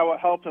think that will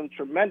help him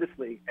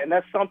tremendously. And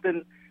that's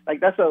something,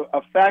 that's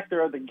a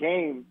factor of the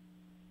game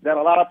that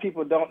a lot of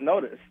people don't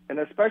notice. And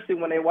especially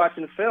when they're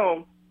watching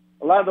film,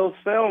 a lot of those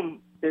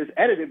film is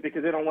edited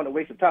because they don't want to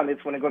waste the time. They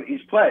just want to go to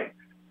each play.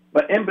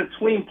 But in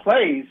between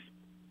plays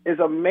is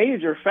a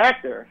major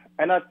factor.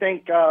 And I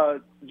think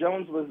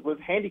Jones was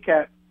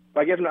handicapped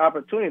by giving the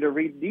opportunity to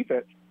read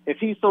defense. If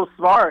he's so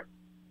smart,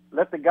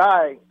 let the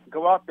guy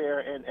go out there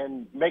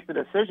and make the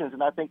decisions.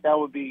 And I think that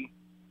would be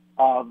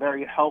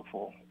very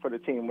helpful for the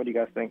team. What do you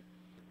guys think?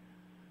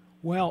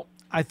 Well,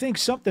 I think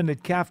something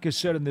that Kafka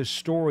said in this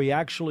story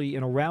actually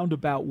in a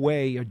roundabout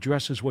way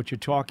addresses what you're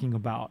talking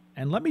about.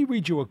 And let me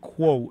read you a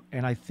quote,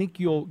 and I think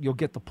you'll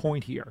get the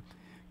point here.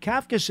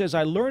 Kafka says,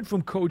 I learned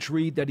from Coach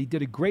Reed that he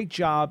did a great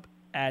job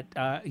at,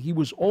 he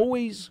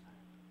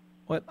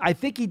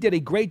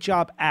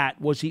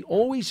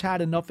always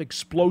had enough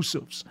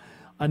explosives,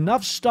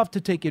 enough stuff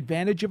to take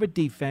advantage of a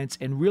defense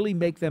and really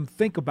make them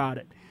think about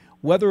it,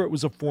 whether it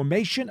was a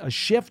formation, a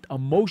shift, a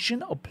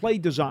motion, a play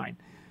design.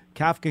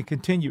 Kafka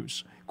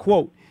continues,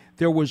 quote,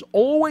 there was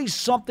always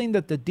something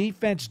that the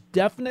defense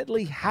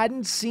definitely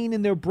hadn't seen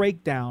in their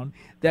breakdown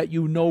that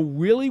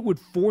really would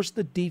force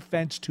the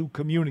defense to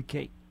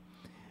communicate.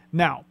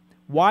 Now,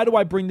 why do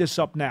I bring this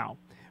up now?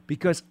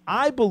 Because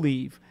I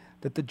believe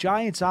that the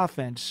Giants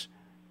offense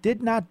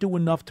did not do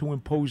enough to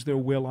impose their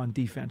will on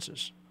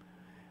defenses.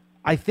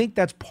 I think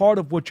that's part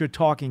of what you're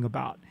talking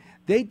about.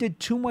 They did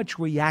too much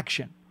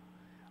reaction.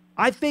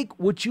 I think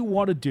what you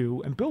want to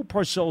do, and Bill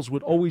Parcells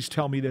would always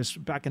tell me this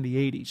back in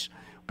the 80s,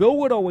 Bill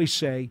would always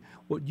say,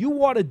 what you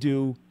want to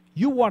do,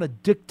 you want to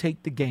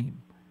dictate the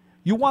game.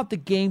 You want the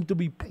game to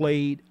be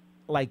played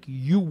like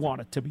you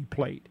want it to be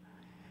played.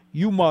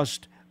 You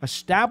must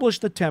establish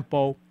the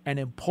tempo and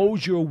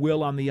impose your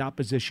will on the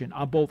opposition,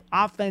 on both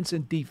offense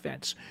and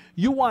defense.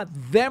 You want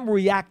them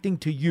reacting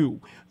to you.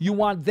 You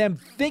want them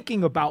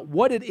thinking about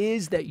what it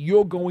is that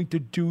you're going to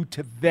do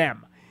to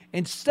them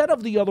instead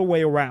of the other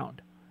way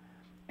around.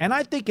 And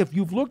I think if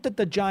you've looked at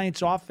the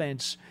Giants'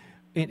 offense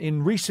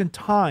in recent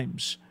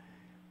times,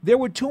 there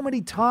were too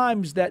many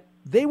times that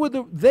they were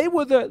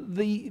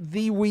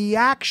the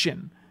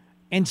reaction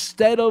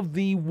instead of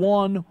the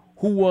one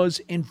who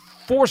was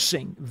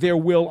enforcing their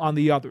will on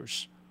the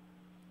others.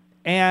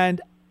 And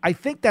I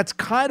think that's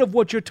kind of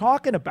what you're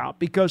talking about,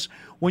 because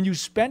when you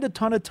spend a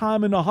ton of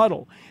time in the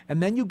huddle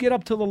and then you get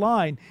up to the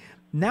line,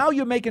 now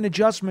you're making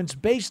adjustments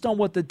based on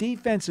what the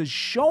defense is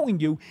showing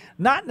you,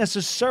 not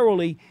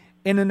necessarily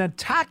in an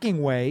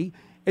attacking way.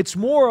 It's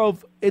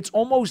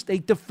almost a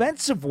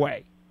defensive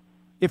way,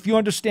 if you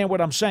understand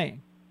what I'm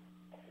saying.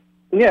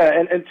 Yeah,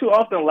 and too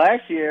often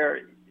last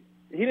year,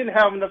 he didn't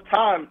have enough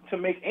time to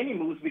make any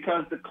moves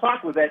because the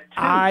clock was at 2.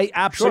 I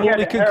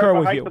absolutely concur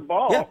with you.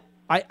 Yeah.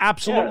 I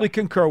absolutely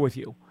concur with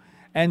you.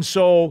 And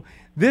so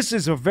this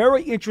is a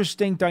very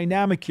interesting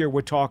dynamic here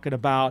we're talking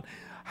about,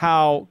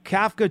 how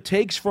Kafka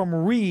takes from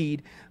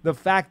Reed the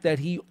fact that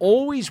he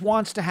always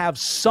wants to have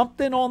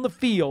something on the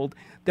field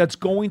that's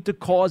going to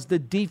cause the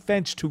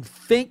defense to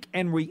think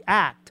and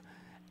react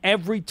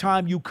every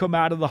time you come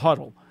out of the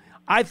huddle.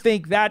 I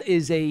think that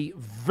is a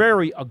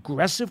very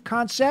aggressive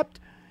concept.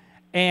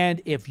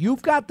 And if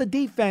you've got the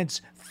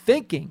defense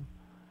thinking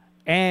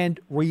and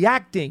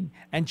reacting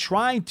and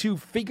trying to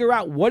figure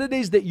out what it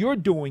is that you're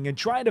doing and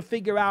trying to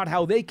figure out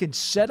how they can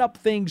set up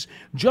things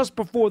just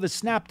before the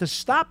snap to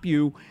stop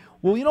you,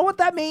 well, you know what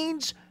that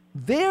means?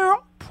 They're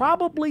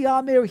probably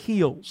on their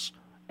heels,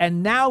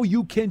 and now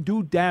you can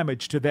do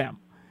damage to them.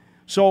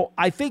 So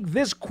I think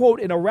this quote,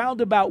 in a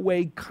roundabout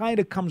way, kind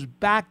of comes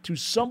back to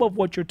some of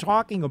what you're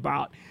talking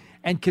about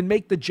and can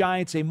make the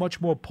Giants a much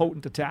more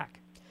potent attack.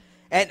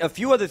 And a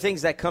few other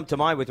things that come to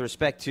mind with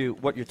respect to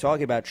what you're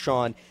talking about,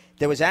 Sean.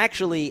 There was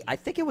actually, I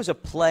think it was a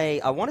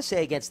play, I want to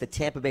say against the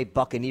Tampa Bay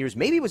Buccaneers.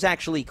 Maybe it was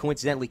actually,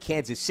 coincidentally,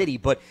 Kansas City.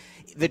 But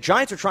the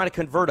Giants are trying to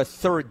convert a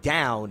third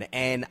down.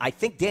 And I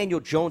think Daniel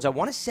Jones, I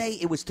want to say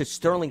it was to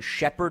Sterling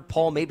Shepard,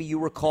 Paul, maybe you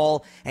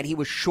recall. And he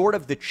was short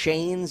of the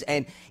chains.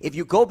 And if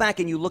you go back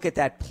and you look at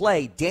that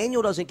play,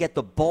 Daniel doesn't get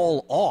the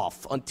ball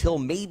off until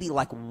maybe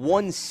like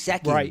 1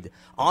 second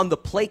on the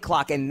play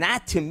clock. And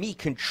that, to me,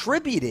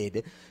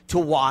 contributed to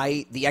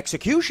why the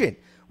execution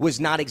was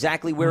not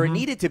exactly where it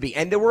needed to be.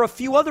 And there were a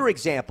few other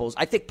examples.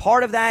 I think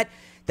part of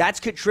that's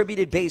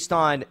contributed based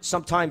on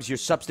sometimes you're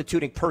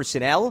substituting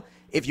personnel.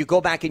 If you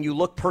go back and you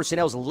look,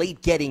 personnel's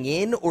late getting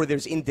in or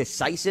there's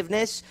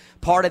indecisiveness.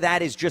 Part of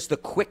that is just the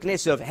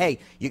quickness of, hey,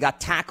 you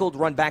got tackled,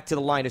 run back to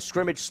the line of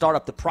scrimmage, start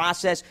up the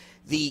process.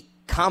 The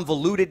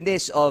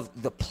convolutedness of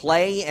the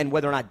play and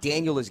whether or not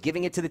Daniel is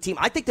giving it to the team.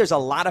 I think there's a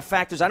lot of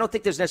factors. I don't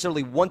think there's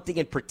necessarily one thing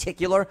in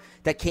particular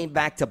that came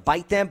back to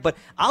bite them, but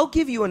I'll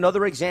give you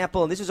another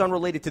example, and this is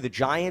unrelated to the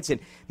Giants,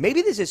 and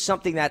maybe this is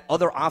something that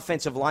other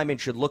offensive linemen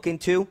should look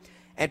into.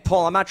 And,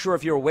 Paul, I'm not sure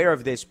if you're aware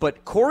of this,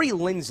 but Corey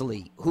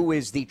Linsley, who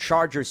is the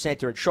Chargers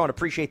center, and Sean,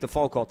 appreciate the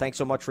phone call. Thanks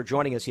so much for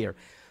joining us here,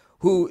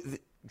 who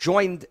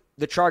joined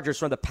the Chargers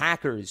from the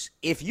Packers.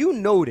 If you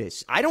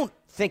notice, I don't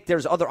think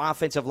there's other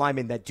offensive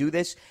linemen that do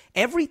this.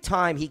 Every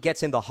time he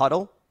gets in the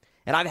huddle,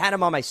 and I've had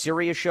him on my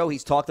Sirius show,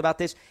 he's talked about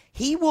this,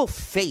 he will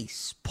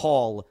face,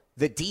 Paul,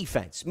 the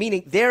defense,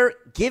 meaning they're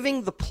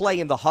giving the play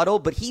in the huddle,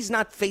 but he's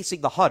not facing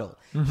the huddle.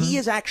 He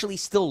is actually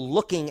still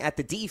looking at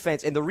the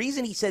defense, and the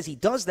reason he says he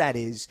does that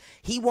is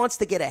he wants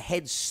to get a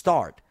head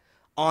start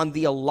on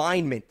the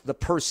alignment, the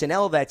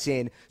personnel that's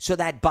in, so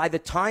that by the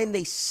time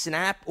they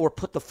snap or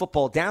put the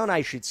football down,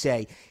 I should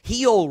say,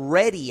 he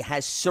already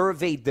has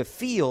surveyed the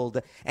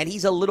field, and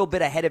he's a little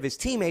bit ahead of his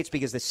teammates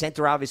because the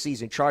center obviously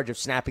is in charge of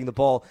snapping the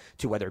ball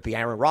to whether it be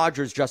Aaron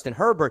Rodgers, Justin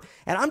Herbert.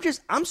 And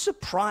I'm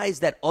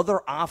surprised that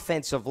other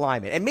offensive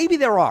linemen, and maybe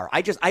there are,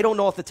 I don't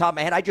know off the top of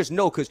my head, I just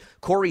know because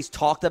Corey's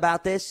talked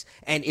about this,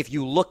 and if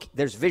you look,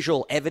 there's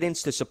visual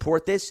evidence to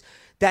support this,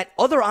 that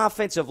other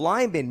offensive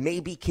linemen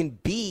maybe can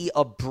be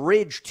a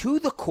bridge to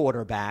the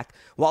quarterback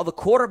while the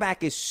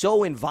quarterback is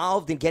so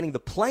involved in getting the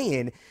play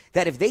in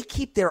that if they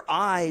keep their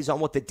eyes on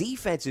what the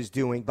defense is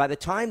doing, by the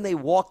time they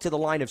walk to the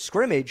line of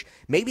scrimmage,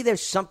 maybe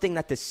there's something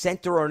that the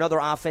center or another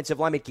offensive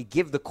lineman could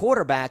give the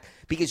quarterback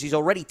because he's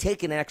already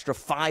taken an extra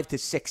 5 to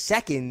 6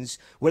 seconds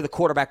where the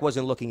quarterback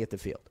wasn't looking at the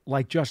field.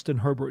 Like Justin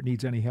Herbert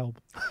needs any help.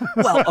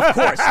 Well, of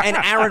course. And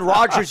Aaron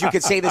Rodgers, you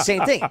could say the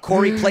same thing.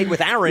 Corey played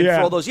with Aaron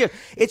for all those years.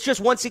 It's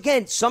just, once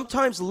again,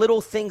 sometimes little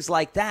things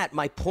like that,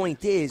 my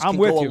point is, can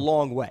go a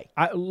long way.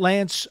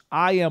 Lance,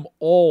 I am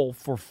all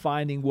for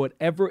finding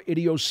whatever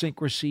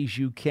idiosyncrasy ways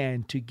you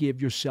can to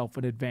give yourself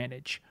an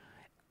advantage.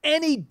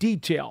 Any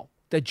detail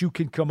that you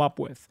can come up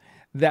with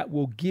that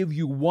will give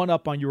you one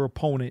up on your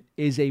opponent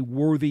is a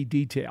worthy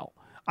detail.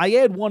 I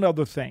add one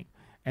other thing,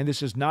 and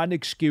this is not an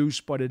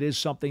excuse, but it is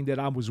something that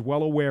I was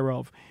well aware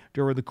of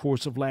during the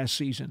course of last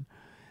season.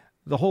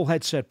 The whole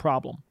headset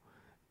problem.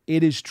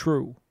 It is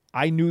true.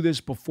 I knew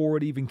this before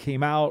it even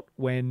came out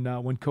when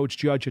Coach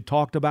Judge had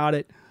talked about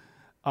it.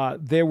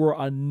 There were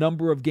a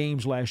number of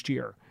games last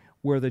year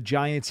where the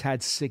Giants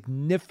had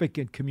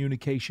significant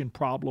communication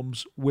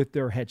problems with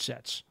their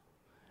headsets.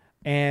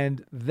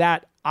 And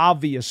that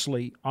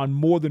obviously, on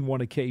more than one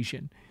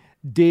occasion,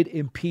 did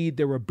impede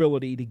their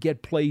ability to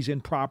get plays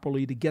in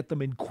properly, to get them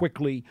in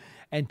quickly,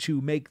 and to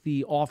make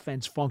the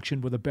offense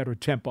function with a better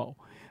tempo.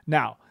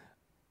 Now,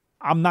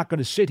 I'm not going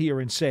to sit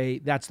here and say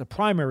that's the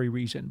primary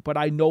reason, but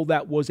I know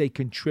that was a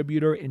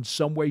contributor in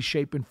some way,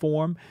 shape, and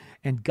form.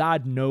 And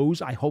God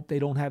knows, I hope they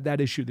don't have that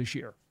issue this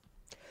year.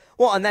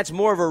 Well, and that's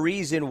more of a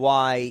reason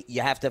why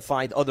you have to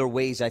find other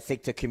ways, I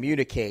think, to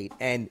communicate.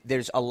 And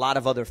there's a lot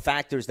of other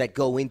factors that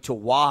go into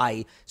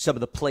why some of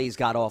the plays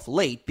got off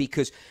late,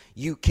 because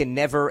you can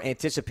never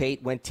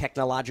anticipate when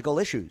technological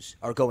issues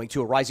are going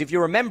to arise. If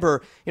you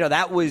remember,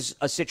 that was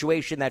a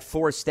situation that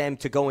forced them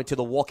to go into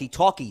the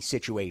walkie-talkie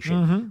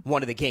situation,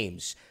 one of the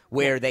games,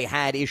 where they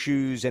had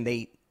issues and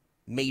they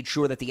made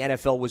sure that the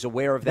NFL was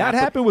aware of that. That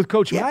happened with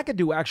Coach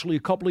McAdoo actually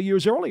a couple of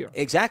years earlier.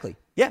 Exactly.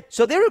 Yeah.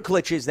 So there are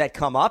glitches that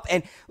come up.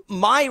 And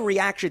my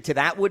reaction to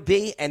that would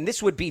be, and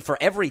this would be for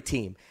every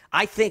team,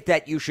 I think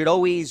that you should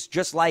always,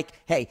 just like,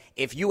 hey,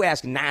 if you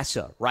ask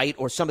NASA, right,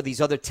 or some of these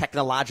other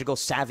technological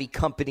savvy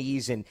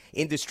companies and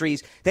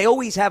industries, they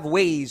always have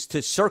ways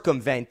to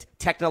circumvent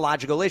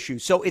technological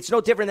issues. So it's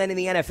no different than in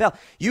the NFL.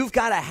 You've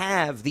got to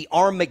have the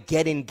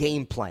Armageddon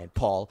game plan,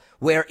 Paul,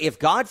 where if,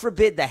 God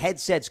forbid, the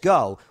headsets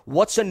go,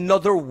 what's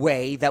another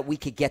way that we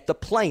could get the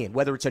play in,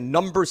 whether it's a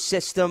number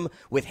system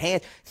with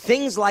hand,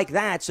 things like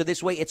that. So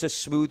this way it's a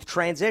smooth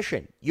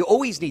transition. You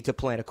always need to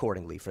plan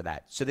accordingly for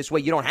that. So this way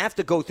you don't have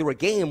to go through a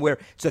game where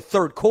it's the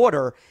third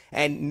quarter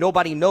and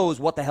nobody knows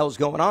what the hell's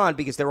going on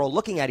because they're all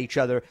looking at each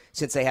other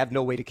since they have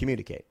no way to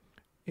communicate.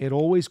 It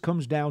always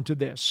comes down to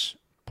this.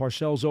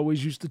 Parcells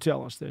always used to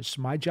tell us this.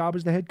 My job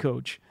as the head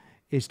coach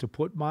is to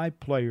put my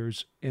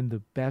players in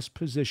the best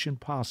position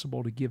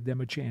possible to give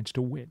them a chance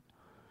to win.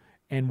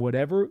 And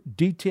whatever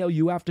detail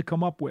you have to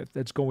come up with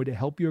that's going to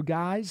help your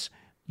guys,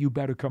 you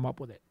better come up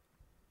with it.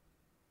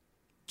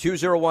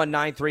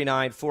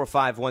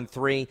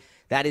 201-939-4513.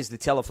 That is the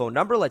telephone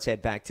number. Let's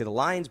head back to the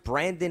lines.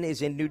 Brandon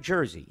is in New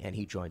Jersey, and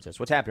he joins us.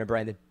 What's happening,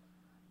 Brandon?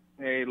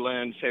 Hey,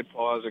 Lynn. Hey,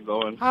 Paul. How's it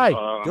going? Hi.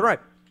 Good, right.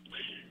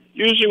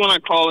 Usually when I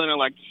call in, I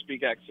like to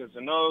speak X's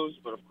and O's,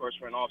 but, of course,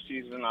 we're in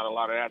off-season. Not a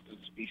lot of that to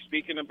be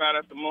speaking about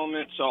at the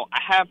moment. So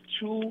I have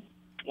two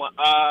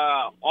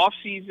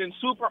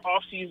super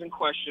off-season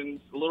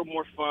questions, a little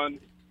more fun.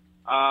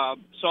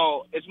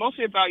 So it's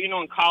mostly about,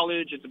 in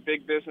college, it's a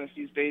big business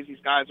these days.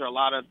 These guys are a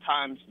lot of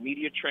times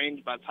media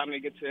trained by the time they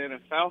get to the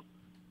NFL.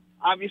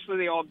 Obviously,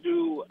 they all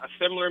do a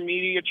similar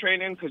media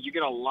training because you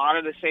get a lot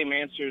of the same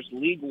answers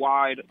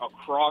league-wide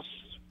across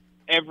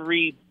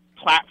every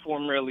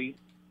platform, really,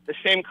 the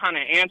same kind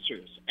of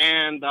answers.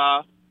 And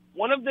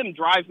one of them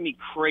drives me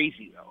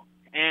crazy, though.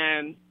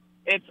 And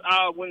it's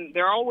when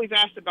they're always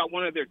asked about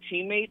one of their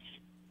teammates,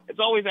 it's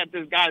always that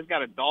this guy's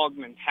got a dog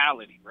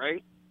mentality,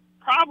 right?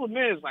 Problem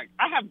is, I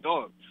have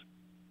dogs.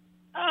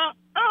 I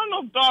don't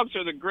know if dogs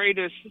are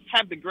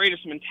have the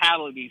greatest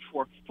mentality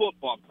for a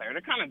football player. They're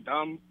kind of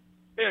dumb.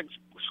 They're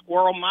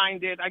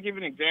squirrel-minded. I give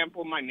you an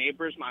example. My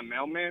neighbor's my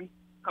mailman.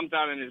 Comes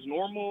out in his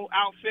normal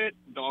outfit.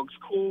 Dog's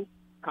cool.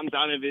 Comes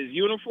out of his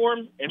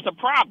uniform. It's a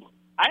problem.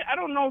 I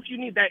don't know if you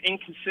need that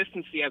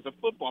inconsistency as a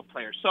football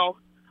player. So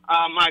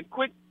my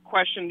quick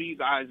question to you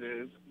guys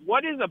is,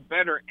 what is a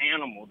better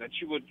animal that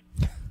you would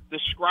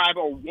describe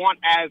or want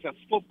as a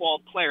football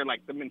player,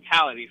 like the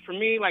mentality? For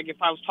me,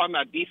 if I was talking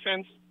about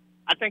defense,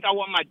 I think I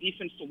want my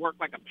defense to work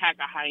like a pack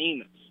of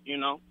hyenas,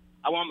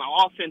 I want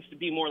my offense to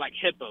be more like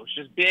hippos,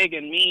 just big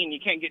and mean. You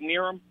can't get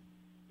near them.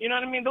 You know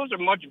what I mean? Those are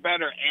much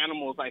better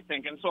animals, I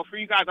think. And so for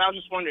you guys, I was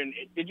just wondering,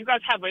 did you guys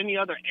have any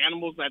other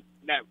animals that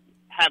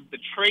have the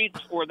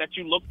traits or that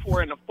you look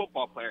for in a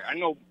football player? I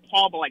know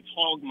Paul likes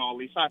hog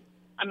mollies, so I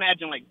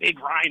imagine big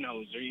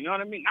rhinos or, you know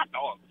what I mean? Not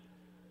dogs.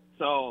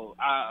 So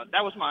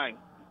that was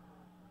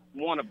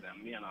one of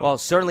them, Well,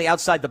 certainly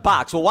outside the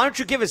box. Well, why don't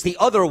you give us the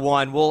other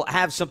one? We'll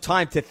have some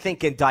time to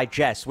think and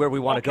digest where we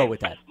want to go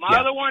with that. My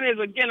other one is,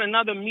 again,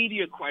 another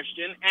media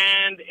question,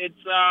 and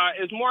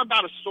it's more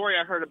about a story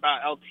I heard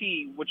about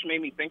LT, which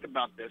made me think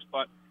about this.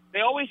 But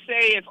they always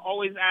say, it's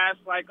always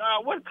asked,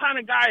 what kind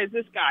of guy is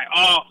this guy?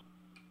 Oh,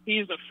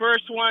 he's the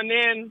first one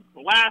in,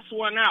 last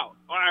one out.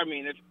 I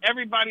mean, if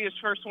everybody is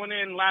first one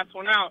in, last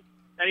one out,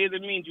 that either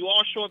means you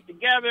all show up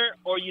together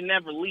or you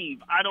never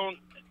leave.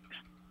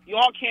 You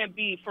all can't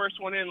be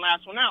first one in,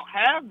 last one out.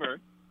 However,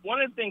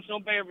 one of the things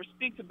nobody ever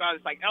speaks about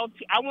is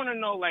LT. I want to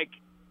know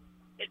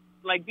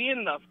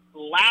being the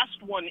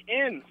last one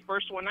in,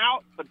 first one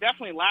out, but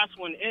definitely last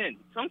one in.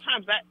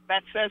 Sometimes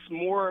that says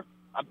more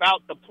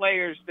about the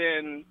players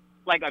than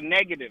like a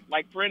negative.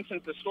 Like, for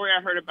instance, the story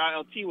I heard about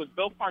LT was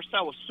Bill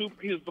Parcells was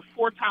super. He was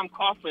before Tom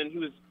Coughlin. It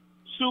was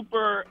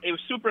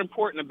super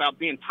important about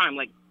being time,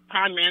 like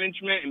time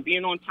management and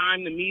being on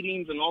time, the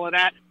meetings and all of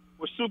that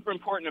was super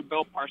important to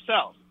Bill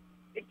Parcells,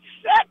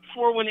 except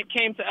for when it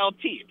came to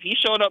LT. If he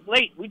showed up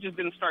late, we just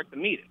didn't start the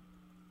meeting.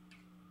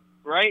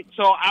 Right?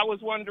 So I was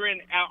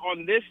wondering,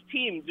 on this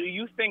team, do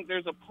you think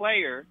there's a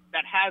player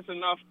that has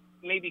enough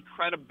maybe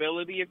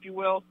credibility, if you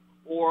will,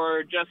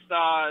 or just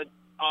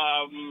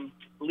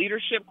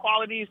leadership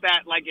qualities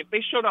that, like, if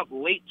they showed up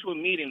late to a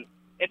meeting,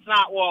 it's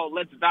not, well,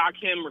 let's dock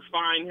him or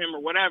fine him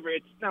or whatever.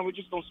 It's, no, we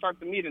just don't start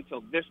the meeting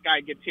until this guy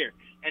gets here.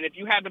 And if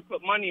you had to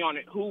put money on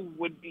it, who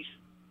would be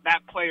that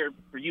player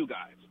for you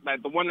guys?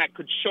 Like the one that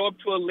could show up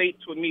late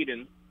to a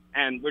meeting,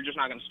 and we're just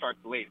not going to start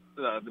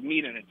the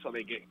meeting until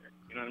they get here.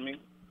 You know what I mean?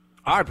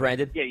 All right,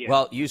 Brandon. Yeah.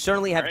 Well, you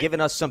certainly have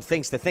given us some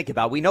things to think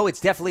about. We know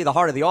it's definitely the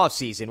heart of the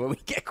offseason when we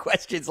get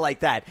questions like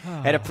that,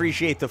 and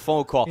appreciate the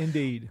phone call.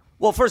 Indeed.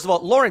 Well, first of all,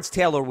 Lawrence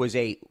Taylor was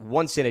a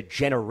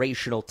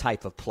once-in-a-generational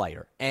type of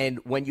player. And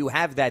when you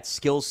have that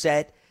skill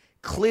set,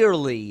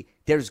 clearly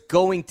there's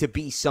going to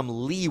be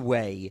some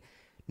leeway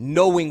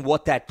knowing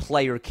what that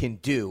player can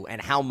do and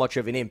how much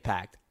of an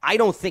impact. I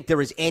don't think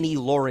there is any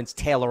Lawrence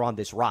Taylor on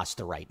this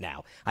roster right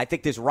now. I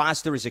think this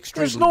roster is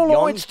extremely There's no young.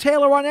 Lawrence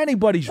Taylor on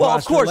anybody's roster, Well,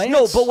 of course, Lance.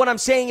 no, but what I'm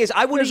saying is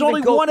I wouldn't There's even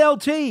only go... one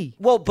LT.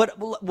 Well,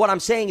 but what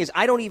I'm saying is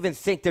I don't even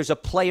think there's a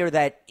player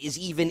that is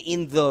even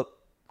in the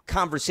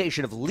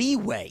conversation of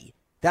leeway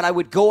that I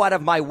would go out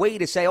of my way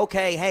to say,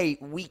 okay, hey,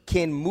 we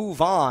can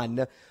move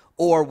on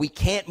or we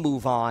can't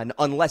move on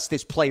unless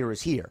this player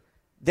is here.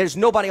 There's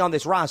nobody on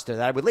this roster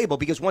that I would label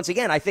because, once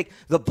again, I think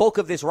the bulk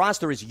of this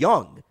roster is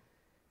young.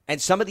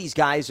 And some of these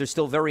guys are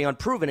still very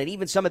unproven, and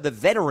even some of the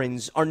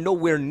veterans are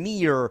nowhere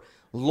near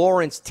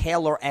Lawrence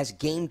Taylor as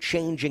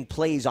game-changing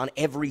plays on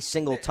every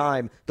single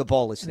time the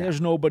ball is snapped.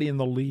 There's nobody in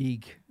the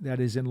league that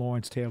is in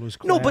Lawrence Taylor's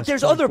class. No, but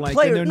there's other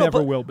players. And there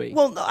never will be.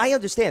 Well, I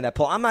understand that,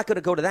 Paul. I'm not going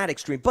to go to that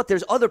extreme. But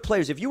there's other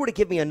players. If you were to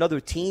give me another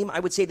team,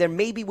 I would say there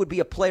maybe would be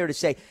a player to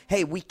say,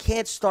 hey, we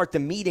can't start the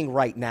meeting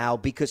right now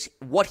because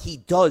what he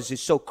does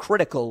is so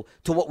critical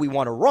to what we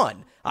want to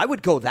run. I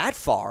would go that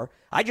far.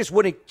 I just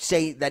wouldn't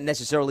say that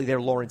necessarily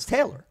they're Lawrence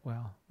Taylor.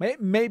 Well,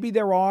 maybe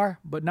there are,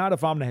 but not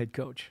if I'm the head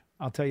coach.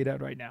 I'll tell you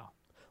that right now.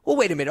 Well,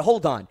 wait a minute.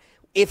 Hold on.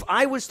 If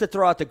I was to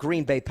throw out the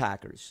Green Bay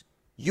Packers,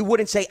 you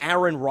wouldn't say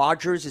Aaron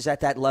Rodgers is at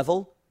that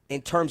level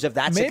in terms of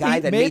that's a guy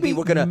that maybe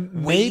we're going to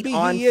wait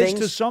on things? Maybe he is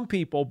to some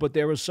people, but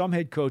there are some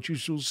head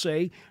coaches who will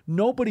say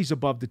nobody's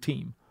above the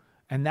team.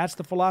 And that's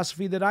the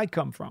philosophy that I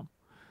come from.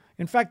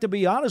 In fact, to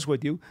be honest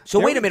with you. So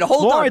wait a minute.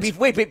 Hold on.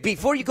 Wait,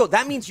 before you go,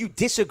 that means you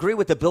disagree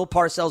with the Bill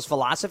Parcells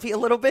philosophy a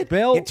little bit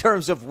in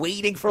terms of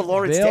waiting for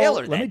Lawrence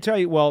Taylor. Let me tell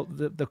you, well,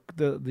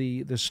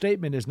 the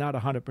statement is not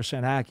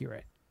 100%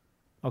 accurate.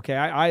 Okay,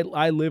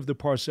 I lived the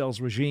Parcells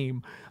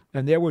regime,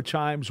 and there were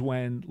times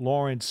when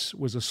Lawrence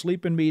was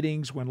asleep in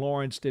meetings, when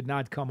Lawrence did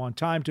not come on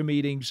time to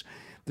meetings.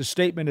 The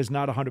statement is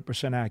not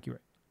 100%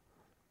 accurate.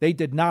 They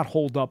did not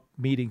hold up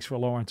meetings for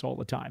Lawrence all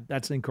the time.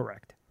 That's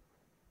incorrect.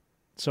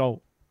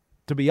 So,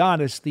 to be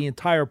honest, the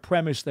entire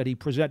premise that he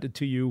presented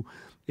to you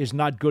is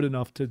not good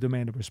enough to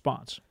demand a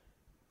response.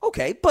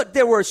 Okay, but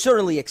there were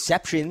certainly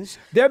exceptions.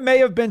 There may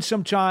have been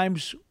some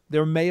times.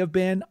 There may have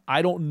been.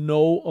 I don't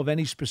know of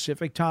any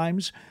specific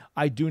times.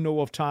 I do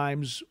know of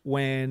times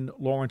when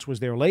Lawrence was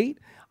there late.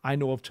 I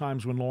know of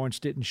times when Lawrence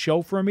didn't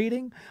show for a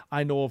meeting.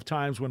 I know of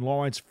times when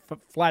Lawrence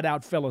flat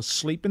out fell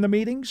asleep in the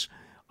meetings.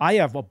 I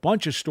have a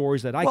bunch of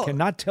stories that I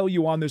cannot tell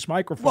you on this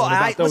microphone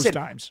about those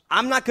times.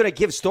 I'm not going to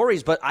give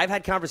stories, but I've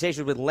had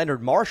conversations with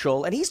Leonard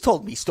Marshall, and he's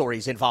told me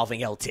stories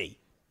involving LT.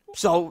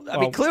 So, I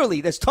mean,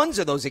 clearly there's tons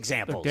of those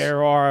examples.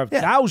 There are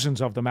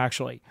thousands of them,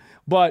 actually.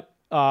 But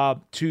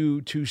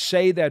to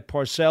say that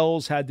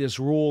Parcells had this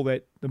rule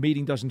that the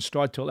meeting doesn't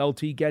start till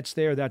LT gets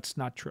there, that's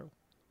not true.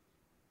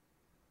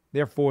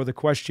 Therefore, the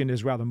question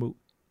is rather moot.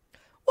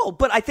 Well,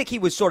 but I think he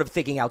was sort of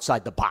thinking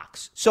outside the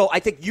box. So I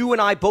think you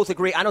and I both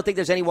agree. I don't think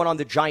there's anyone on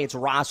the Giants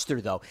roster,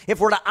 though. If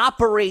we're to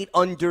operate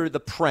under the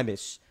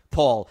premise,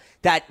 Paul,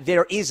 that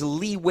there is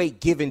leeway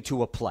given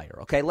to a player,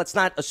 okay? Let's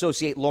not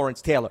associate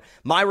Lawrence Taylor.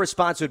 My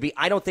response would be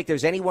I don't think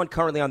there's anyone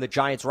currently on the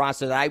Giants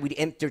roster that I would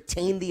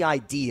entertain the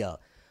idea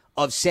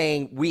of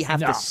saying we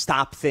have to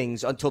stop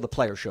things until the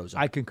player shows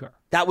up. I concur.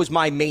 That was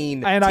my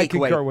main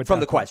takeaway from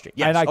the question.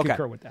 Yes, and I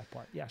concur with that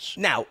part, yes.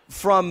 Now,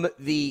 from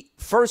the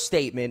first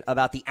statement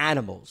about the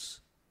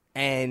animals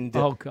and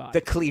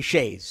the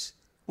cliches.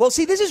 Well,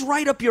 see, this is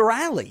right up your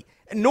alley.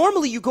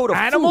 Normally you go to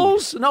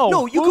animals? Food.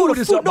 No, you go to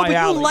is food. Up my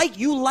alley.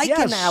 You like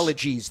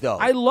analogies, though.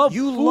 I love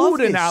food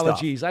this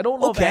analogies. Stuff. I don't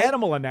love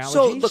animal analogies.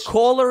 So the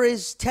caller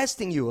is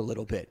testing you a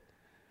little bit.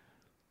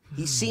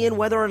 He's seeing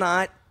whether or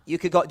not you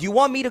could go. Do you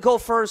want me to go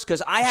first?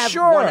 Because I have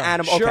one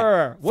animal.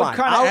 Sure. Okay, what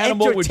kind of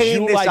animal would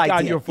you like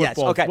on your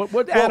football? Yes, okay.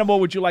 What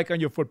animal would you like on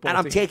your football team?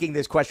 And I'm taking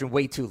this question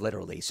way too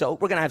literally, so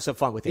we're going to have some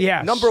fun with it.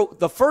 Yes.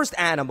 The first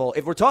animal,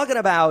 if we're talking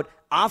about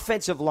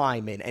offensive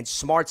linemen and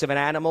smarts of an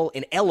animal,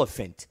 an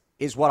elephant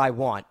is what I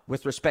want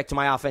with respect to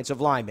my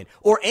offensive lineman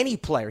or any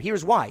player.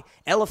 Here's why.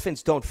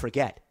 Elephants don't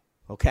forget.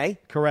 Okay?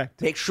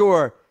 Correct. Make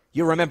sure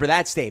you remember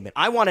that statement.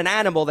 I want an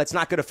animal that's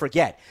not going to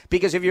forget.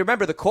 Because if you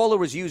remember, the caller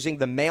was using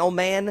the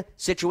mailman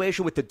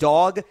situation with the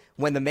dog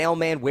when the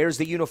mailman wears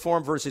the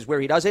uniform versus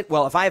where he doesn't.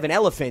 Well, if I have an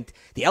elephant,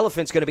 the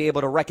elephant's going to be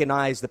able to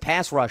recognize the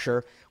pass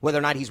rusher, whether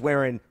or not he's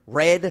wearing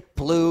red,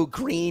 blue,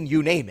 green,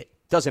 you name it.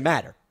 Doesn't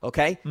matter.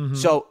 Okay? Mm-hmm.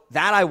 So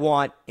that I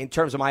want in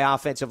terms of my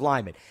offensive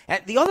lineman.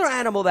 And the other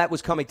animal that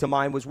was coming to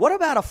mind was, what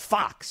about a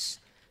fox?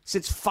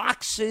 Since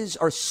foxes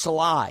are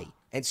sly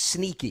and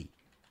sneaky,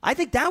 I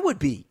think that would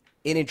be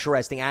an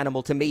interesting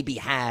animal to maybe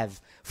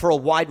have for a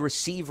wide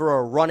receiver or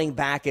a running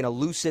back, an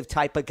elusive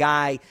type of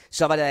guy,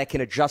 somebody that can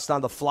adjust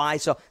on the fly.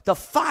 So the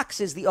fox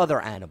is the other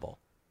animal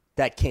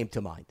that came to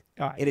mind,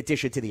 in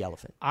addition to the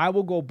elephant. I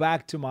will go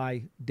back to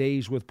my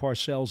days with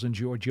Parcells and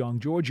George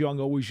Young. George Young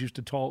always used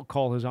to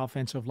call his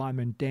offensive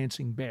linemen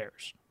dancing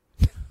bears.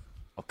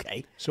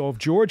 Okay. So if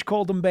George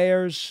called them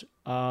bears,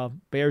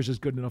 bears is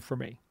good enough for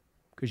me,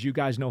 because you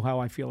guys know how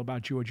I feel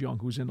about George Young,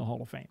 who's in the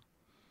Hall of Fame.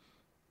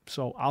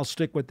 So I'll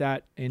stick with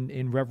that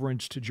in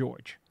reverence to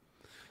George.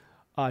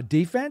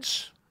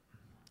 Defense?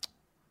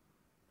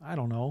 I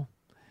don't know.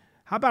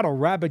 How about a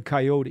rabid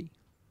coyote?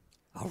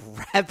 A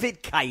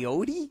rabid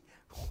coyote?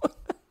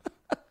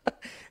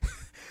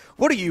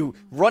 What are you,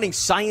 running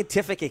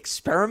scientific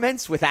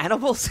experiments with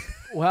animals?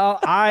 Well,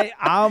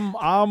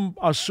 I'm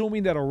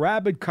assuming that a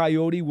rabid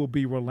coyote will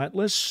be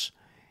relentless.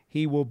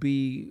 He will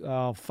be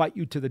fight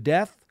you to the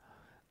death.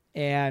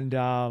 And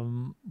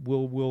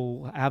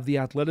will have the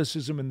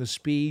athleticism and the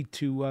speed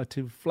to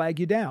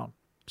flag you down.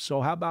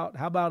 So how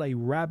about a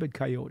rabid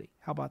coyote?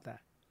 How about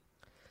that?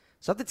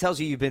 Something tells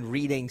you you've been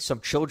reading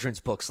some children's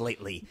books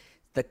lately.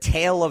 The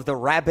Tale of the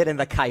Rabbit and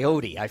the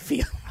Coyote, I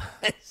feel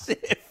as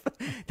if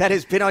that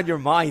has been on your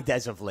mind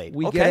as of late.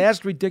 We get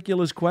asked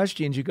ridiculous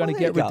questions. You're going to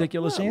get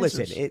ridiculous answers.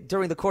 Listen,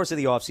 during the course of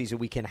the offseason,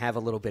 we can have a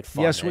little bit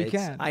fun. Yes, we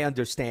can. I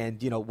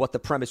understand, what the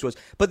premise was.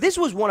 But this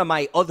was one of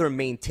my other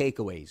main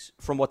takeaways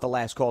from what the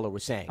last caller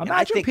was saying.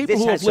 Imagine people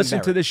who have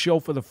listened to this show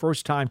for the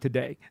first time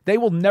today. They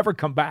will never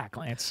come back,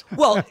 Lance.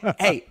 Well,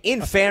 hey,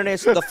 in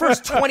fairness, the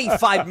first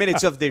 25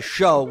 minutes of this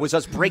show was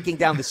us breaking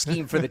down the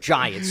scheme for the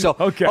Giants. So,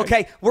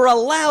 okay we're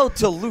allowed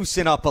to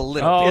loosen up a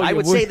little bit. I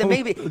would say that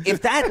maybe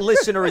if that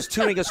listener is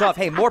tuning us off,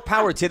 hey, more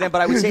power to them,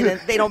 but I would say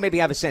that they don't maybe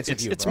have a sense of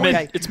humor.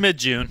 It's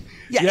mid-June.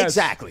 Yeah, yes.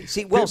 Exactly.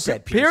 See, well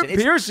said, Pearson.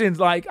 Pearson's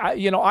like,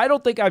 I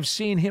don't think I've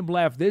seen him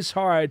laugh this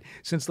hard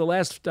since the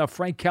last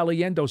Frank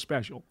Caliendo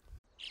special.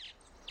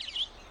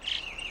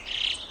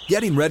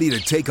 Getting ready to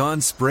take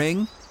on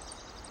spring?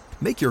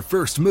 Make your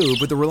first move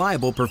with the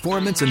reliable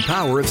performance and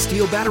power of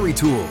Steel battery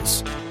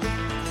tools.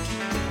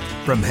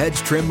 From hedge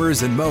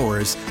trimmers and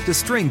mowers to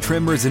string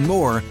trimmers and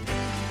more,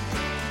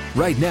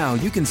 right now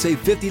you can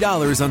save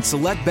 $50 on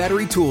select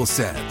battery tool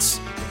sets.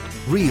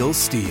 Real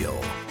Steel.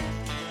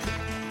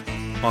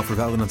 Offer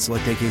valid on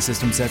select AK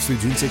system sets through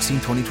June 16,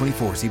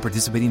 2024. See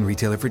participating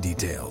retailer for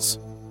details.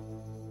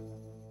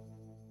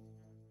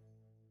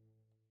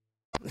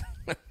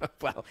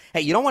 Well, hey,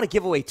 you don't want to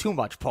give away too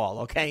much, Paul,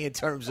 okay, in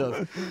terms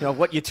of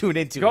what you tune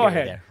into. Go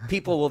ahead.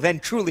 People will then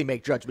truly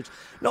make judgments.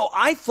 No,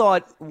 I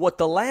thought what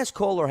the last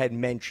caller had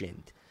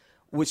mentioned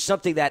was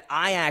something that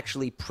I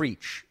actually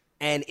preach,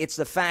 and it's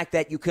the fact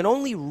that you can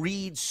only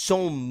read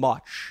so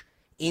much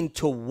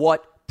into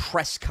what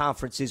press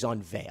conferences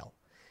unveil.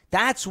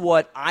 That's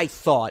what I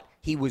thought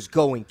he was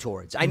going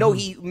towards. I know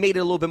he made it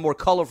a little bit more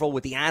colorful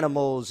with the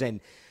animals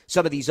and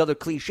some of these other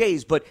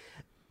cliches, but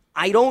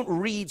I don't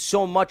read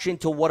so much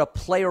into what a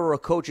player or a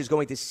coach is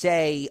going to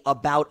say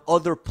about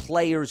other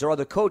players or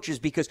other coaches,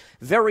 because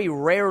very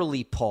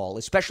rarely, Paul,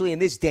 especially in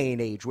this day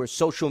and age where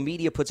social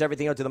media puts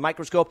everything under the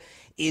microscope,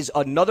 is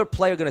another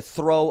player going to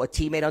throw a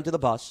teammate under the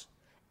bus,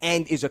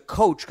 and is a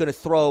coach going to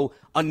throw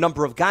a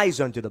number of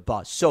guys under the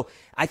bus. So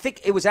I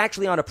think it was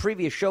actually on a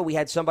previous show we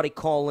had somebody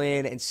call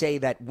in and say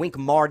that Wink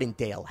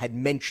Martindale had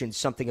mentioned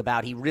something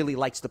about he really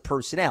likes the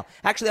personnel.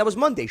 Actually, that was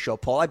Monday's show,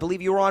 Paul. I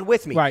believe you were on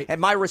with me. Right. And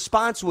my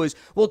response was,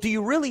 well, do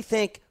you really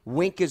think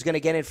Wink is going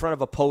to get in front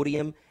of a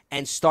podium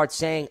and start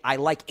saying, I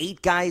like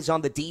 8 guys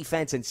on the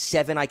defense and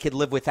 7 I could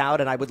live without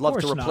and I would love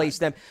to replace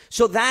them?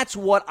 So that's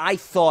what I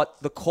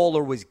thought the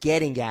caller was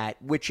getting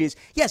at, which is,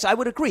 yes, I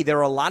would agree. There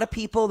are a lot of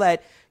people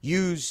that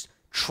use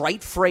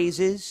trite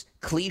phrases,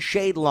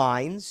 cliched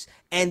lines,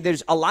 and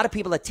there's a lot of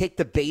people that take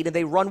the bait and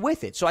they run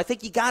with it. So I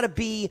think you got to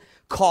be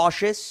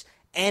cautious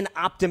and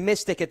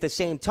optimistic at the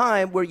same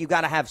time, where you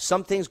got to have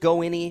some things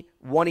go in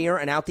one ear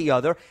and out the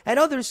other, and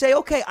others say,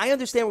 okay, I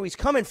understand where he's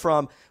coming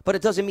from, but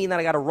it doesn't mean that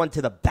I got to run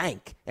to the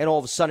bank and all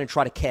of a sudden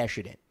try to cash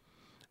it in.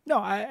 No,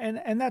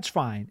 and that's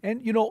fine.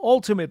 And,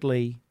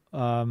 ultimately,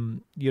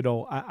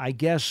 I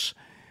guess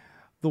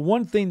the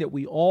one thing that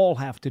we all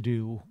have to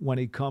do when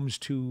it comes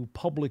to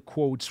public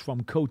quotes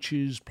from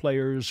coaches,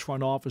 players,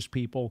 front office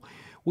people,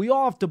 we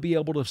all have to be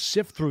able to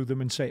sift through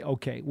them and say,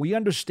 okay, we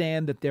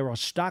understand that there are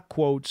stock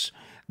quotes.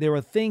 There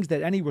are things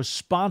that any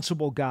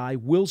responsible guy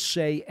will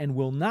say and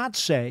will not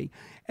say.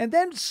 And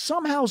then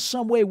somehow,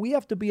 some way, we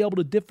have to be able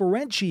to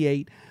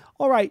differentiate,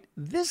 all right,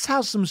 this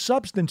has some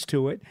substance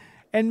to it.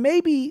 And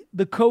maybe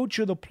the coach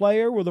or the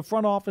player or the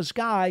front office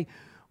guy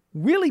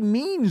really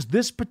means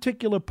this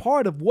particular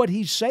part of what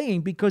he's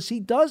saying, because he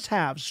does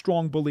have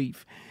strong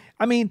belief.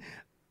 I mean,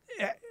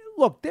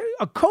 look,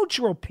 a coach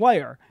or a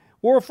player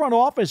or a front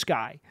office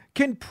guy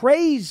can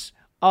praise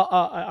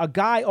a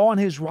guy on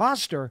his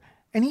roster,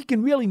 and he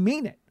can really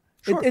mean it.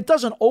 Sure. It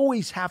doesn't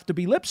always have to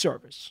be lip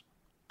service.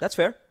 That's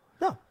fair.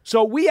 No.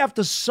 So we have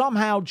to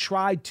somehow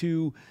try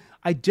to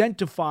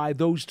identify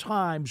those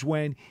times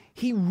when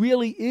he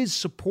really is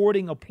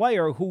supporting a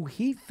player who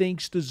he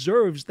thinks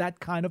deserves that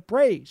kind of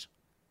praise.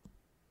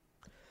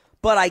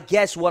 But I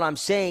guess what I'm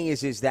saying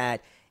is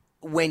that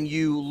when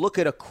you look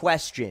at a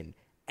question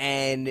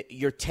and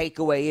your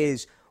takeaway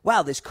is,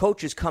 wow, this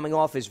coach is coming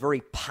off as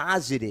very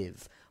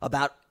positive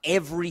about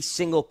every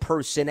single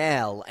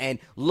personnel and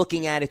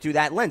looking at it through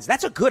that lens.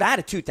 That's a good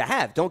attitude to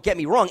have, don't get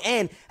me wrong.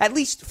 And at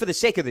least for the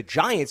sake of the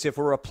Giants, if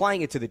we're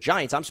applying it to the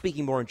Giants, I'm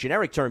speaking more in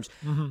generic terms,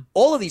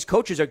 all of these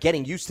coaches are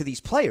getting used to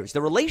these players.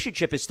 The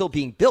relationship is still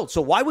being built.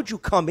 So why would you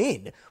come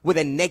in with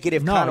a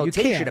negative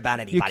connotation about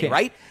anybody,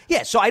 right?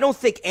 Yeah, so I don't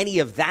think any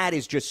of that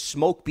is just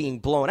smoke being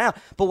blown out.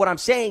 But what I'm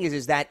saying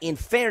is that in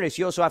fairness,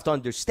 you also have to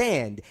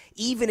understand,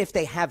 even if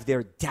they have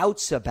their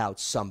doubts about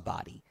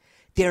somebody,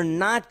 they're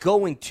not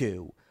going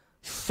to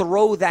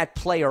throw that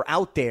player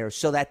out there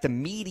so that the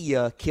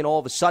media can all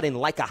of a sudden,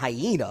 like a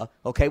hyena,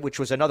 okay, which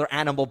was another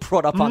animal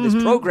brought up on this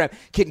program,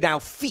 can now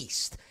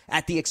feast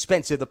at the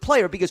expense of the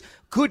player, because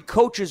good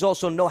coaches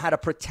also know how to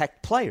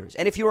protect players.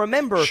 And if you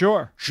remember,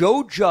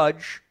 Joe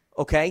Judge,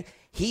 okay,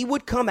 he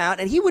would come out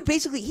and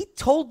he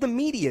told the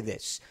media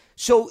this.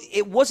 So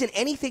it wasn't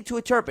anything to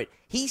interpret.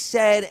 He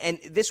said, and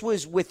this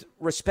was with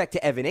respect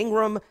to Evan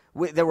Ingram,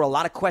 there were a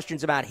lot of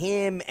questions about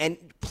him and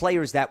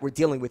players that were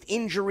dealing with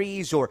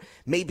injuries or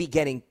maybe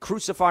getting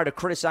crucified or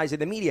criticized in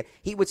the media.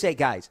 He would say,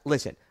 guys,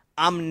 listen,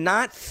 I'm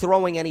not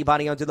throwing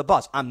anybody under the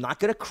bus. I'm not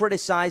going to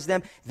criticize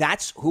them.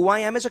 That's who I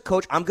am as a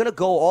coach. I'm going to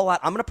go all out.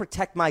 I'm going to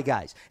protect my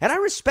guys. And I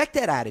respect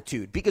that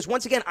attitude because,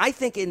 once again, I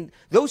think in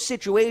those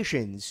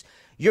situations,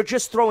 you're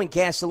just throwing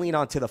gasoline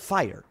onto the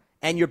fire.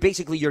 And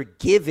you're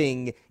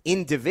giving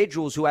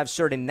individuals who have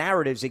certain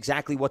narratives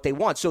exactly what they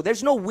want. So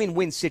there's no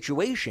win-win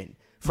situation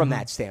from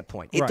that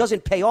standpoint. It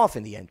doesn't pay off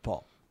in the end,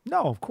 Paul.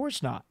 No, of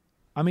course not.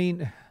 I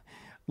mean,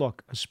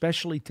 look,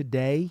 especially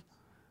today,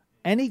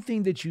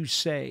 anything that you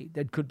say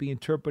that could be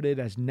interpreted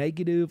as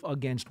negative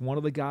against one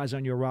of the guys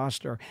on your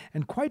roster,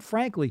 and quite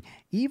frankly,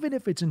 even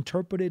if it's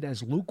interpreted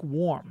as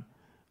lukewarm,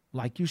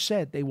 like you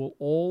said, they will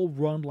all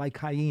run like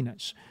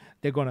hyenas.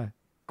 They're going to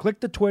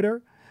click the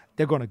Twitter,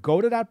 they're going to go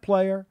to that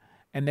player,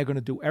 and they're going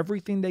to do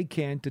everything they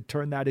can to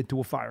turn that into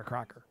a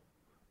firecracker.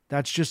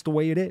 That's just the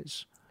way it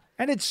is.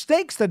 And it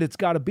stinks that it's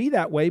got to be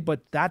that way,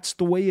 but that's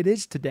the way it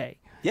is today.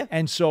 Yeah.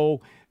 And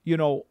so,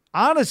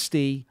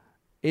 honesty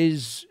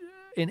is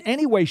in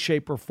any way,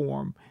 shape, or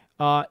form,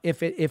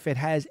 if it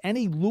has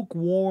any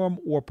lukewarm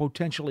or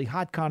potentially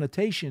hot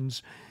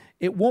connotations,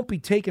 it won't be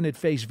taken at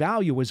face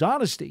value as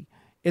honesty.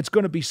 It's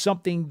going to be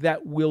something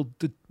that will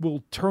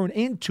turn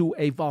into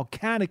a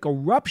volcanic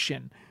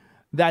eruption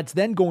that's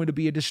then going to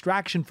be a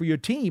distraction for your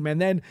team.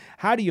 And then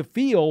how do you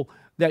feel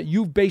that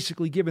you've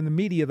basically given the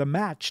media the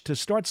match to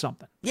start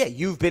something? Yeah,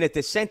 you've been at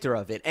the center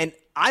of it. And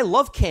I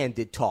love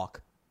candid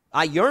talk.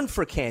 I yearn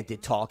for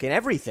candid talk and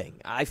everything.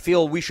 I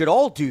feel we should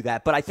all do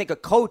that. But I think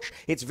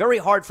it's very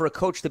hard for a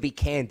coach to be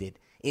candid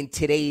in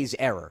today's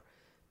era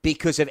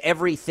because of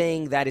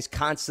everything that is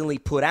constantly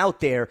put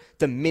out there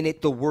the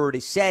minute the word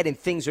is said and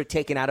things are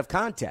taken out of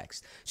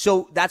context.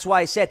 So that's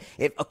why I said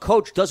if a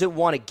coach doesn't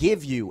want to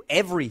give you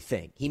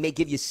everything, he may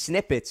give you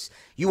snippets,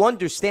 you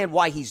understand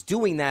why he's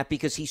doing that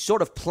because he's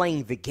sort of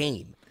playing the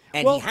game.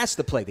 And he has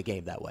to play the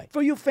game that way.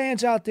 For you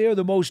fans out there,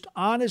 the most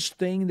honest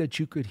thing that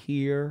you could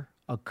hear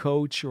a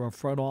coach or a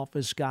front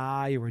office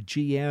guy or a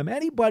GM,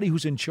 anybody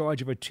who's in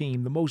charge of a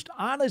team, the most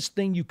honest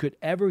thing you could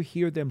ever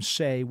hear them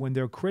say when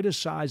they're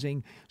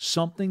criticizing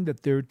something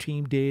that their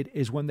team did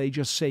is when they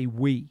just say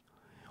we.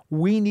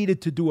 We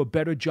needed to do a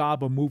better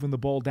job of moving the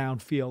ball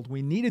downfield.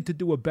 We needed to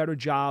do a better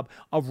job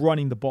of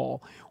running the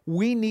ball.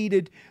 We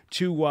needed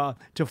to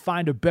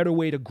find a better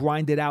way to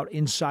grind it out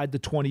inside the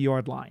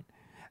 20-yard line.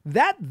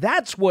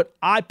 That's what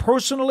I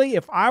personally,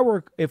 if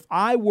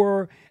I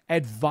were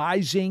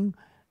advising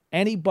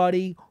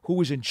anybody who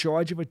was in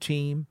charge of a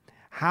team,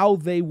 how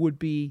they would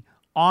be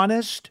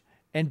honest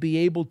and be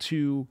able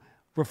to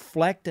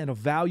reflect and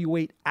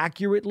evaluate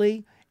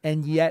accurately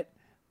and yet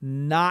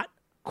not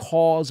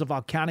cause a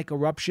volcanic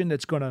eruption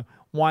that's going to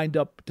wind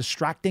up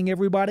distracting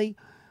everybody,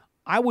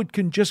 I would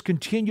just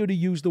continue to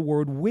use the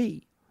word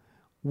we.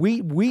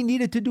 We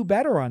needed to do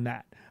better on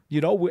that.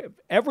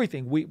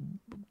 Everything.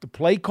 The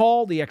play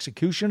call, the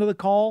execution of the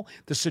call,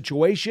 the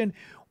situation,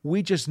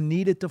 we just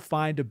needed to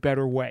find a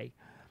better way.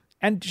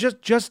 And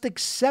just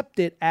accept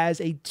it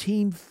as a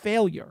team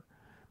failure.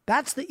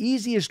 That's the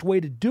easiest way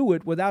to do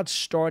it without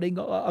starting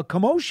a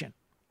commotion.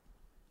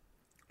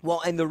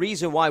 Well, and the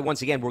reason why,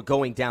 once again, we're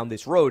going down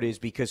this road is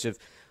because of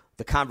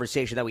the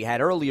conversation that we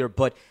had earlier.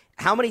 But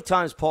how many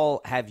times,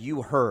 Paul, have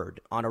you heard,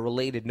 on a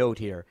related note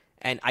here,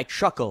 and I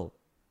chuckle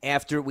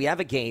after we have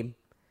a game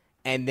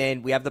and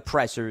then we have the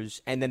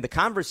pressers, and then the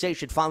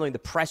conversation following the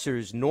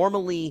pressers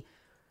normally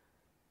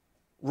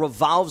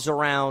revolves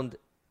around,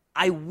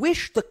 I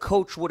wish the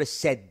coach would have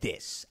said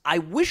this. I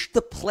wish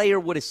the player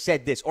would have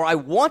said this, or I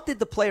wanted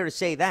the player to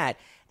say that.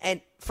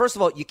 And first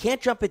of all, you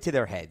can't jump into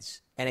their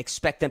heads and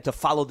expect them to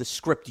follow the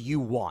script you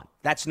want.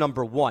 That's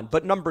number one.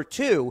 But number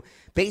two,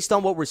 based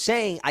on what we're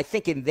saying, I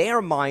think in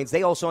their minds,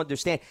 they also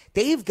understand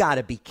they've got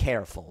to be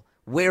careful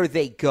where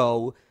they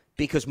go,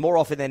 because more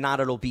often than not,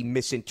 it'll be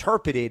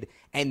misinterpreted.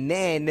 And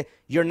then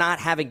you're not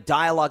having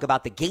dialogue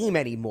about the game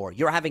anymore.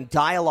 You're having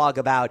dialogue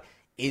about,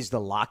 is the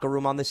locker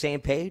room on the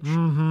same page?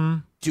 Mm-hmm.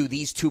 Do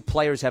these two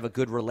players have a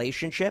good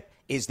relationship?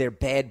 Is there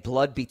bad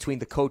blood between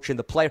the coach and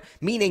the player?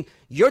 Meaning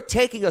you're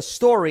taking a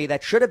story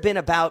that should have been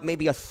about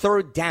maybe a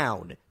third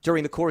down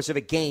during the course of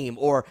a game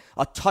or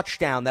a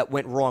touchdown that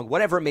went wrong,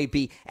 whatever it may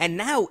be. And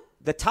now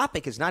the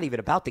topic is not even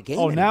about the game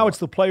anymore, now it's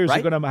the players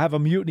right? who are going to have a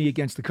mutiny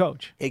against the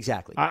coach.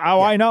 Exactly.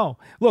 I know.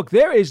 Look,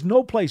 there is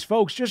no place,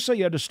 folks, just so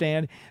you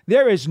understand,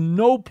 there is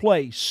no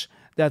place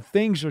that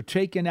things are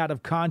taken out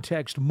of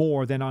context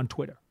more than on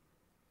Twitter.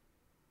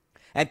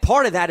 And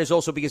part of that is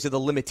also because of the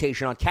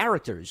limitation on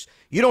characters.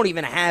 You don't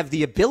even have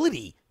the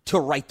ability to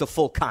write the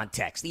full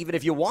context, even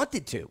if you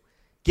wanted to,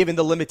 given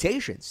the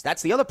limitations.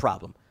 That's the other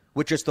problem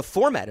with just the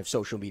format of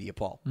social media,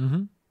 Paul.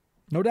 Mm-hmm.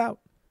 No doubt.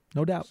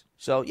 No doubt.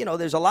 So,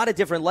 there's a lot of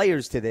different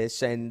layers to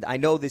this, and I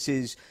know this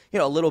is,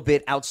 a little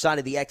bit outside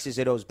of the X's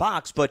and O's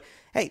box, but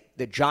hey,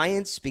 the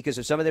Giants, because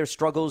of some of their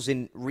struggles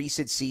in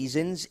recent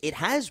seasons, it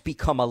has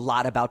become a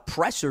lot about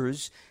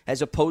pressers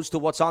as opposed to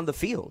what's on the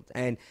field.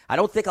 And I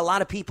don't think a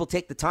lot of people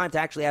take the time to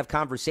actually have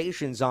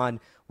conversations on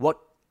what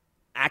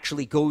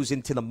actually goes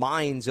into the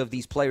minds of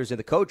these players and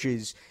the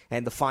coaches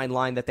and the fine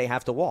line that they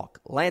have to walk.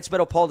 Lance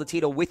Meadow, Paul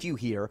DeTito with you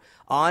here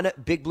on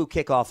Big Blue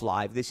Kickoff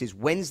Live. This is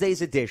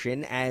Wednesday's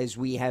edition, as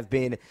we have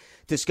been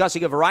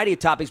discussing a variety of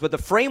topics, but the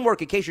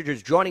framework, in case you're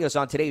just joining us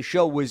on today's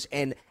show, was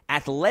an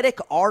Athletic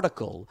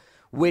article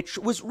which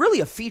was really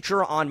a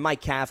feature on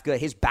Mike Kafka,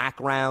 his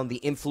background, the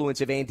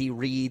influence of Andy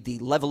Reid, the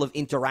level of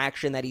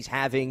interaction that he's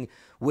having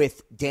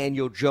with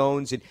Daniel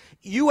Jones. And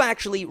you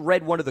actually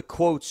read one of the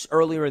quotes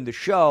earlier in the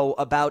show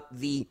about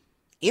the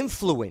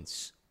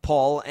influence,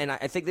 Paul, and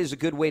I think there's a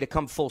good way to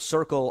come full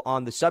circle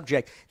on the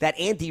subject, that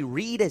Andy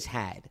Reid has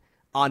had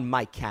on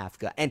Mike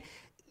Kafka. And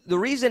the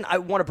reason I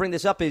want to bring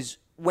this up is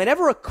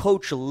whenever a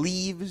coach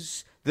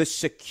leaves the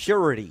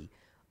security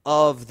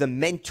of the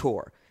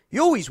mentor,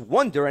 you always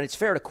wonder, and it's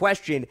fair to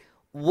question,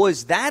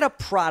 was that a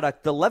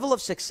product, the level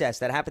of success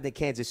that happened in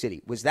Kansas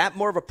City, was that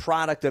more of a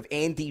product of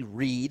Andy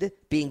Reid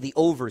being the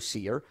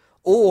overseer,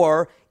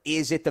 or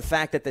is it the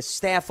fact that the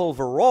staff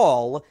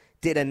overall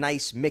did a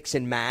nice mix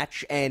and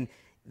match, and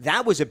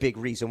that was a big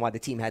reason why the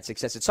team had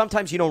success? And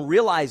sometimes you don't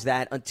realize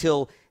that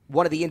until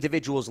one of the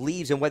individuals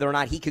leaves and whether or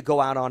not he could go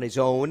out on his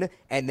own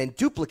and then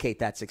duplicate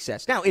that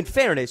success. Now, in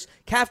fairness,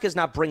 Kafka's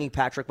not bringing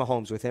Patrick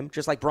Mahomes with him,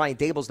 just like Brian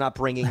Dable's not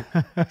bringing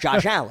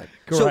Josh Allen.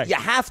 So you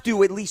have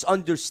to at least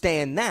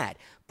understand that.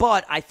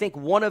 But I think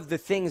one of the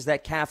things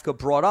that Kafka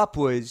brought up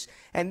was,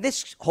 and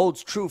this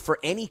holds true for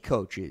any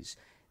coaches,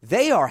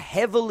 they are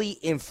heavily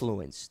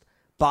influenced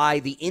by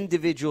the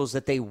individuals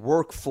that they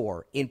work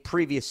for in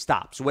previous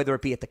stops, whether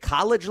it be at the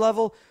college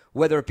level,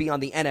 whether it be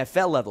on the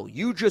NFL level.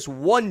 You just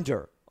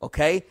wonder,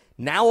 okay,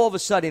 now all of a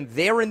sudden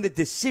they're in the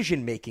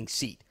decision-making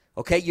seat.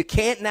 Okay, you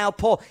can't now,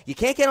 Paul, you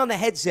can't get on the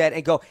headset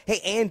and go, hey,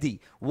 Andy,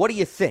 what do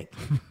you think?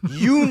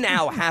 You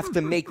now have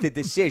to make the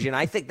decision.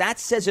 I think that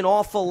says an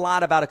awful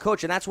lot about a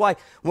coach, and that's why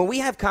when we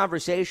have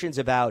conversations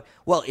about,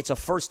 well, it's a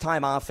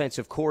first-time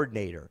offensive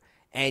coordinator,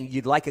 and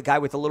you'd like a guy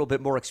with a little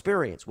bit more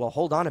experience. Well,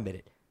 hold on a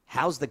minute.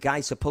 How's the guy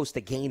supposed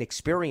to gain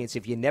experience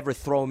if you never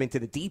throw him into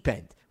the deep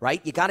end,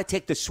 right? You got to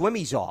take the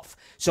swimmies off.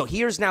 So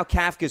here's now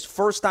Kafka's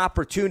first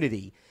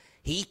opportunity.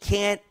 He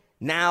can't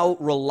now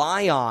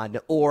rely on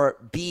or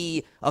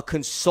be a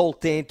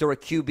consultant or a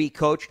QB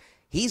coach.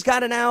 He's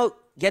got to now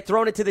get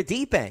thrown into the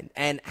deep end.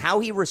 And how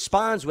he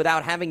responds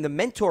without having the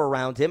mentor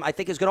around him, I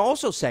think, is going to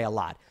also say a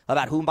lot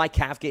about who Mike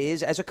Kafka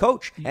is as a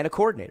coach and a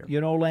coordinator.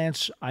 You know,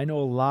 Lance, I know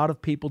a lot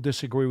of people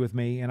disagree with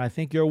me, and I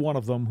think you're one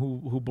of them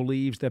who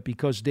believes that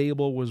because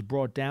Dable was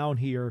brought down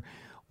here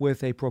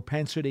with a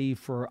propensity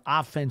for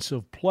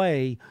offensive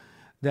play,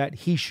 that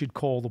he should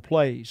call the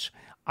plays.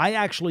 I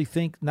actually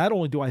think, not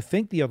only do I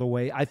think the other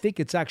way, I think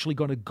it's actually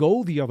going to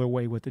go the other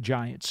way with the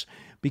Giants,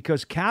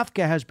 because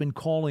Kafka has been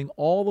calling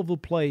all of the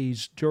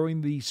plays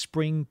during the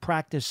spring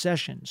practice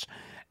sessions,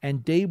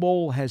 and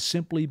Dable has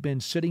simply been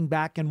sitting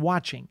back and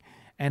watching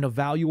and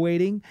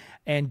evaluating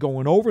and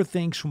going over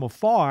things from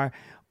afar,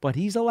 but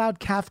he's allowed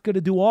Kafka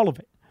to do all of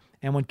it.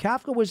 And when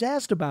Kafka was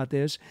asked about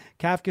this,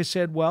 Kafka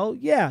said, well,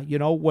 yeah, you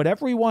know,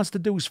 whatever he wants to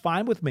do is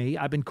fine with me.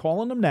 I've been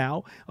calling them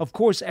now. Of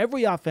course,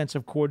 every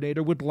offensive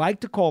coordinator would like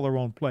to call their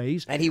own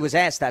plays. And he was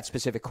asked that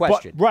specific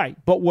question.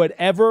 But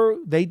whatever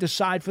they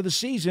decide for the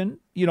season,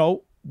 you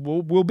know,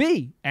 will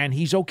be. And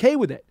he's okay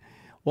with it.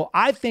 Well,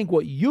 I think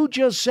what you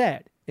just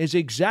said is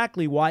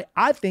exactly why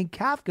I think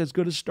Kafka's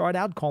going to start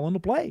out calling the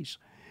plays.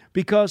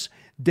 Because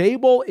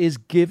Dable is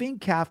giving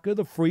Kafka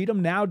the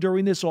freedom now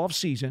during this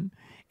offseason.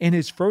 in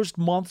his first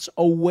months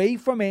away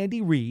from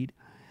Andy Reid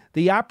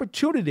the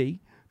opportunity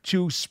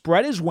to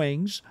spread his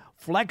wings,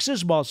 flex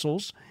his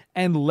muscles,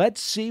 and let's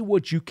see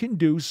what you can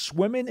do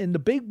swimming in the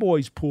big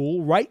boys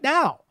pool right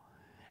now.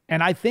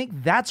 And I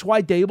think that's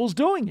why Daboll's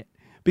doing it,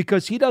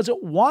 because he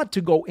doesn't want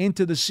to go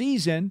into the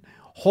season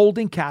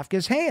holding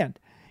Kafka's hand.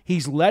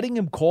 He's letting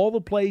him call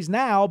the plays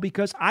now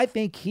because I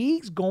think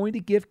he's going to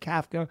give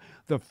Kafka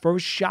the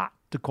first shot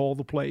to call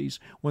the plays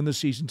when the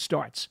season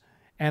starts.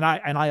 And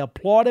I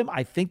applaud him.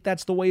 I think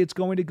that's the way it's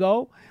going to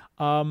go.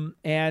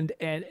 And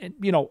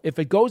you know, if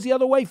it goes the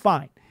other way,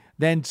 fine.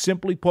 Then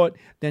simply put,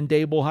 then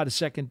Daboll had a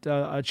second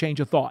change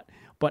of thought.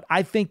 But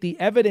I think the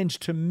evidence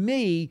to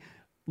me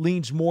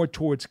leans more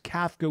towards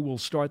Kafka will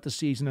start the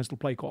season as the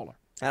play caller.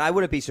 And I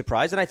wouldn't be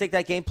surprised, and I think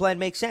that game plan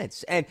makes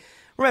sense. And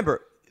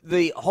remember,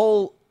 the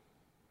whole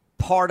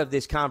part of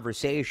this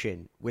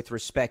conversation with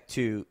respect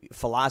to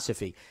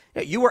philosophy,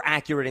 you were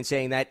accurate in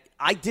saying that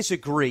I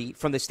disagree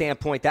from the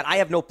standpoint that I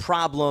have no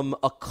problem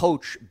a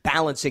coach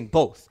balancing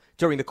both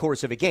during the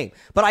course of a game.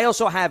 But I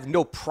also have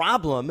no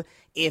problem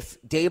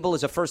if Daboll,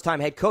 as a first-time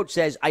head coach,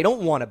 says, I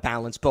don't want to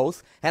balance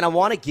both, and I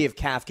want to give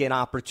Kafka an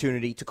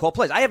opportunity to call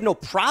plays. I have no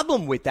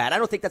problem with that. I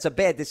don't think that's a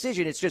bad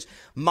decision. It's just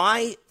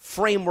my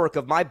framework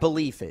of my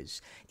belief is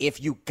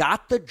if you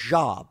got the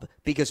job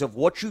because of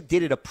what you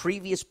did at a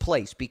previous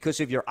place,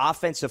 because of your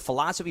offensive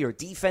philosophy or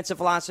defensive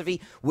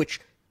philosophy, which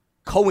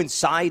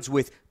coincides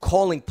with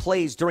calling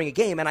plays during a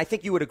game, and I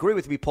think you would agree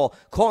with me, Paul,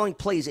 calling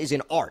plays is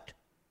an art.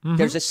 Mm-hmm.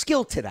 There's a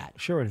skill to that.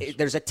 Sure it is.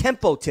 There's a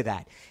tempo to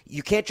that.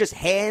 You can't just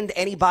hand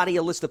anybody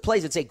a list of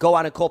plays and say, go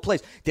out and call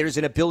plays. There's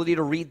an ability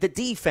to read the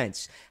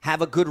defense,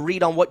 have a good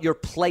read on what your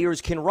players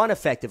can run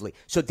effectively.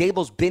 So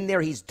Daboll's been there.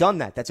 He's done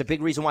that. That's a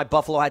big reason why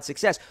Buffalo had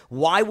success.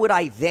 Why would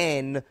I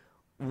then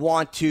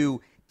want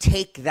to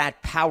take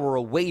that power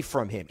away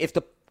from him? If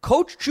the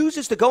coach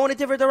chooses to go in a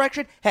different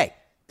direction, hey,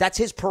 that's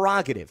his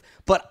prerogative.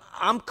 But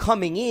I'm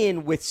coming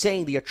in with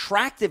saying the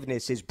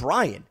attractiveness is,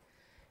 Brian,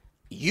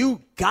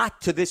 you got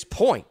to this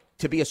point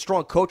to be a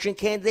strong coaching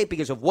candidate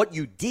because of what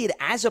you did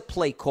as a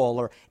play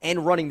caller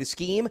and running the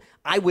scheme.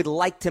 I would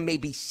like to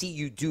maybe see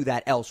you do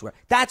that elsewhere.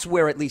 That's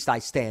where at least I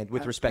stand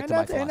with respect to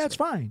my philosophy. And that's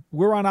fine.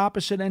 We're on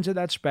opposite ends of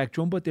that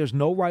spectrum, but there's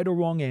no right or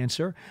wrong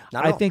answer.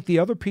 I think the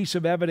other piece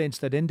of evidence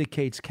that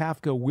indicates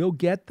Kafka will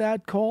get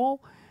that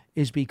call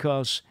is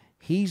because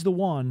he's the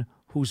one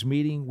who's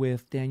meeting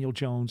with Daniel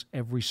Jones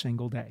every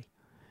single day.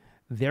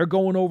 They're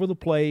going over the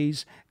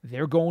plays.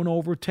 They're going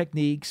over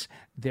techniques.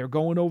 They're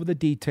going over the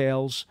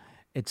details.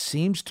 It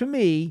seems to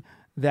me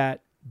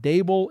that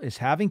Daboll is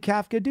having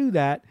Kafka do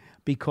that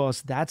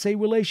because that's a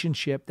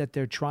relationship that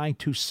they're trying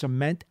to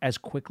cement as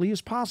quickly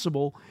as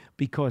possible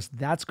because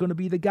that's going to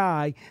be the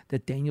guy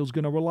that Daniel's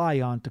going to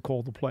rely on to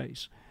call the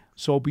plays.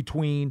 So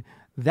between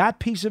that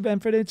piece of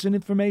evidence and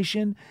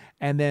information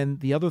and then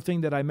the other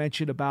thing that I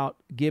mentioned about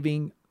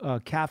giving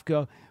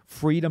Kafka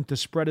freedom to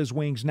spread his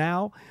wings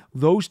now,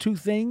 those two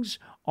things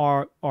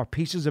are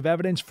pieces of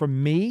evidence for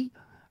me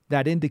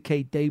that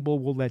indicate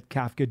Daboll will let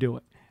Kafka do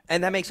it.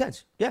 And that makes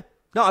sense. Yeah.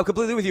 No, I'm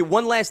completely with you.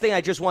 One last thing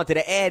I just wanted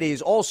to add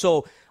is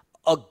also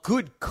a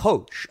good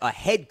coach, a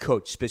head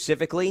coach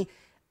specifically,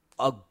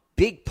 a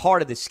big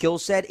part of the skill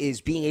set is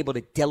being able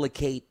to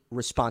delegate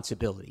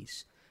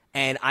responsibilities.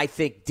 And I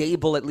think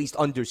Daboll at least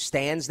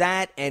understands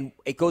that. And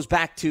it goes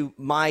back to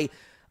my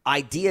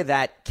idea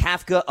that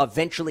Kafka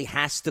eventually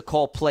has to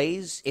call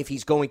plays if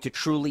he's going to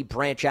truly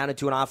branch out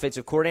into an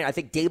offensive coordinator. I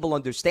think Daboll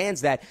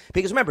understands that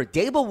because, remember,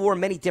 Daboll wore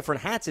many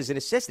different hats as an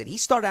assistant. He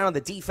started out on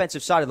the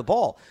defensive side of the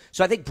ball.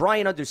 So I think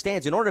Brian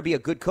understands in order to be a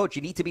good coach,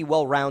 you need to be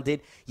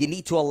well-rounded. You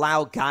need to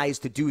allow guys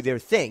to do their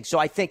thing. So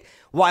I think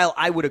while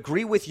I would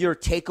agree with your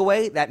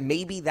takeaway that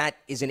maybe that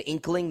is an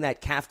inkling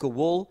that Kafka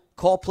will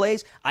call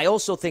plays, I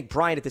also think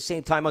Brian at the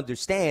same time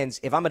understands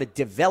if I'm going to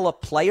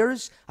develop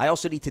players, I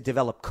also need to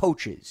develop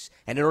coaches.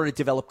 And in order to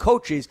develop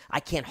coaches, I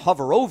can't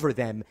hover over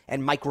them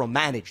and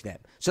micromanage them.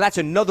 So that's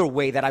another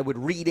way that I would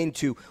read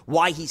into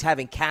why he's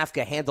having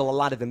Kafka handle a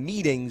lot of the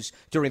meetings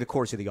during the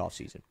course of the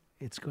offseason.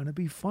 It's going to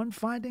be fun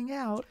finding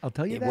out. I'll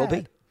tell you that. It will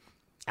be.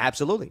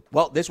 Absolutely.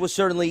 Well, this was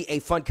certainly a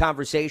fun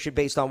conversation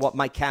based on what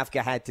Mike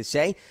Kafka had to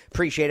say.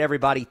 Appreciate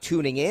everybody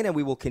tuning in, and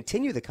we will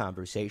continue the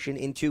conversation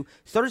into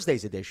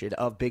Thursday's edition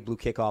of Big Blue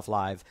Kickoff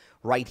Live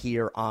right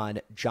here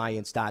on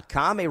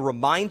Giants.com. A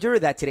reminder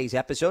that today's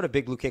episode of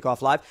Big Blue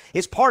Kickoff Live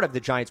is part of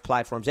the Giants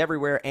platforms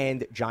everywhere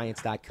and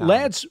Giants.com.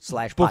 Lads,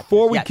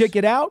 before we kick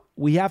it out,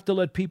 we have to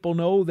let people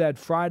know that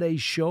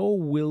Friday's show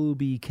will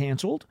be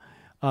canceled.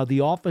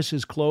 The office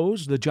is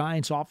closed. The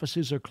Giants'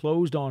 offices are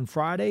closed on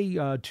Friday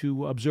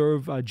to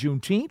observe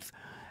Juneteenth.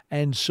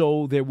 And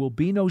so there will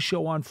be no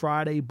show on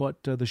Friday,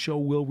 but the show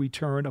will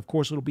return. Of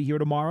course, it'll be here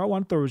tomorrow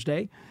on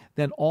Thursday,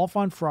 then off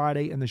on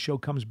Friday, and the show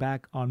comes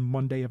back on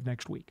Monday of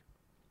next week.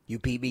 You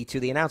beat me to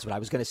the announcement. I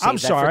was going to save that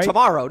sorry. for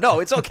tomorrow. No,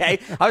 it's okay.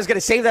 I was going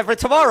to save that for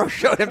tomorrow's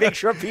show to make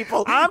sure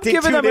people. I'm did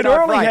giving tune them in an on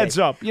early Friday. heads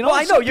up. You know, well,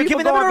 I know some you're people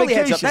giving them go an on early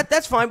heads up. vacation.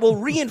 That's fine. We'll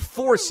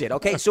reinforce it.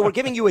 Okay, so we're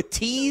giving you a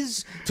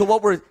tease to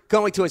what we're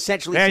going to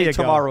essentially There say you go.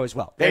 tomorrow as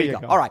well. There you go.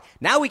 go. All right,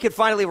 now we can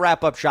finally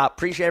wrap up shop.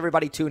 Appreciate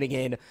everybody tuning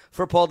in.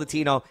 For Paul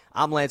Dottino,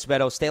 I'm Lance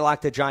Meadows. Stay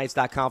locked to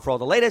Giants.com for all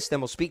the latest,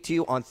 and we'll speak to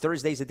you on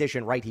Thursday's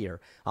edition right here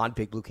on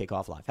Big Blue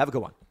Kickoff Live. Have a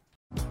good one.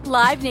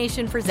 Live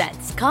Nation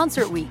presents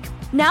Concert Week.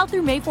 Now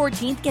through May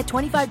 14th, get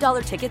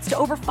 $25 tickets to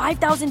over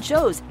 5,000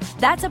 shows.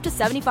 That's up to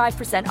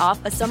 75% off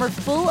a summer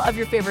full of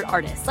your favorite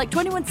artists like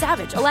 21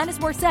 Savage, Alanis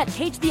Morissette,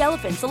 Cage the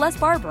Elephant, Celeste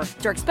Barber,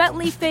 Dierks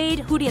Bentley, Fade,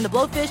 Hootie and the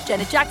Blowfish,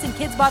 Janet Jackson,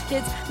 Kids Bop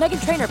Kids,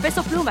 Meghan Trainor,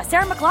 Bissell Pluma,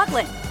 Sarah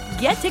McLachlan.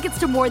 Get tickets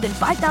to more than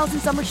 5,000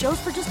 summer shows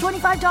for just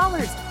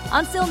 $25.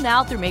 Until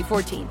now through May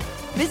 14th.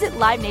 Visit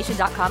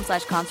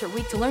LiveNation.com/Concert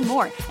Week to learn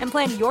more and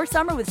plan your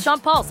summer with Sean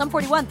Paul, Sum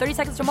 41, 30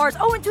 Seconds to Mars,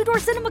 and Two Door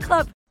Cinema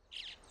Club.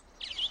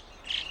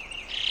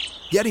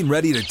 Getting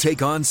ready to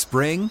take on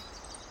spring?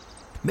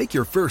 Make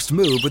your first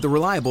move with the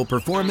reliable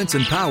performance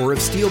and power of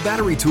Steel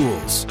battery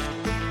tools.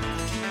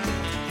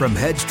 From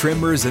hedge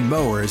trimmers and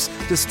mowers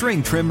to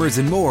string trimmers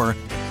and more,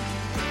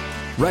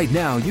 right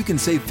now you can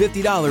save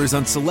 $50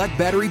 on select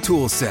battery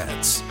tool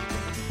sets.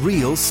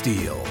 Real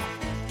Steel.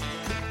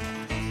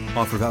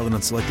 Offer valid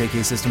on select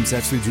AK system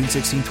sets through June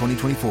 16,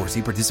 2024.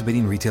 See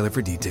participating retailer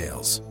for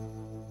details.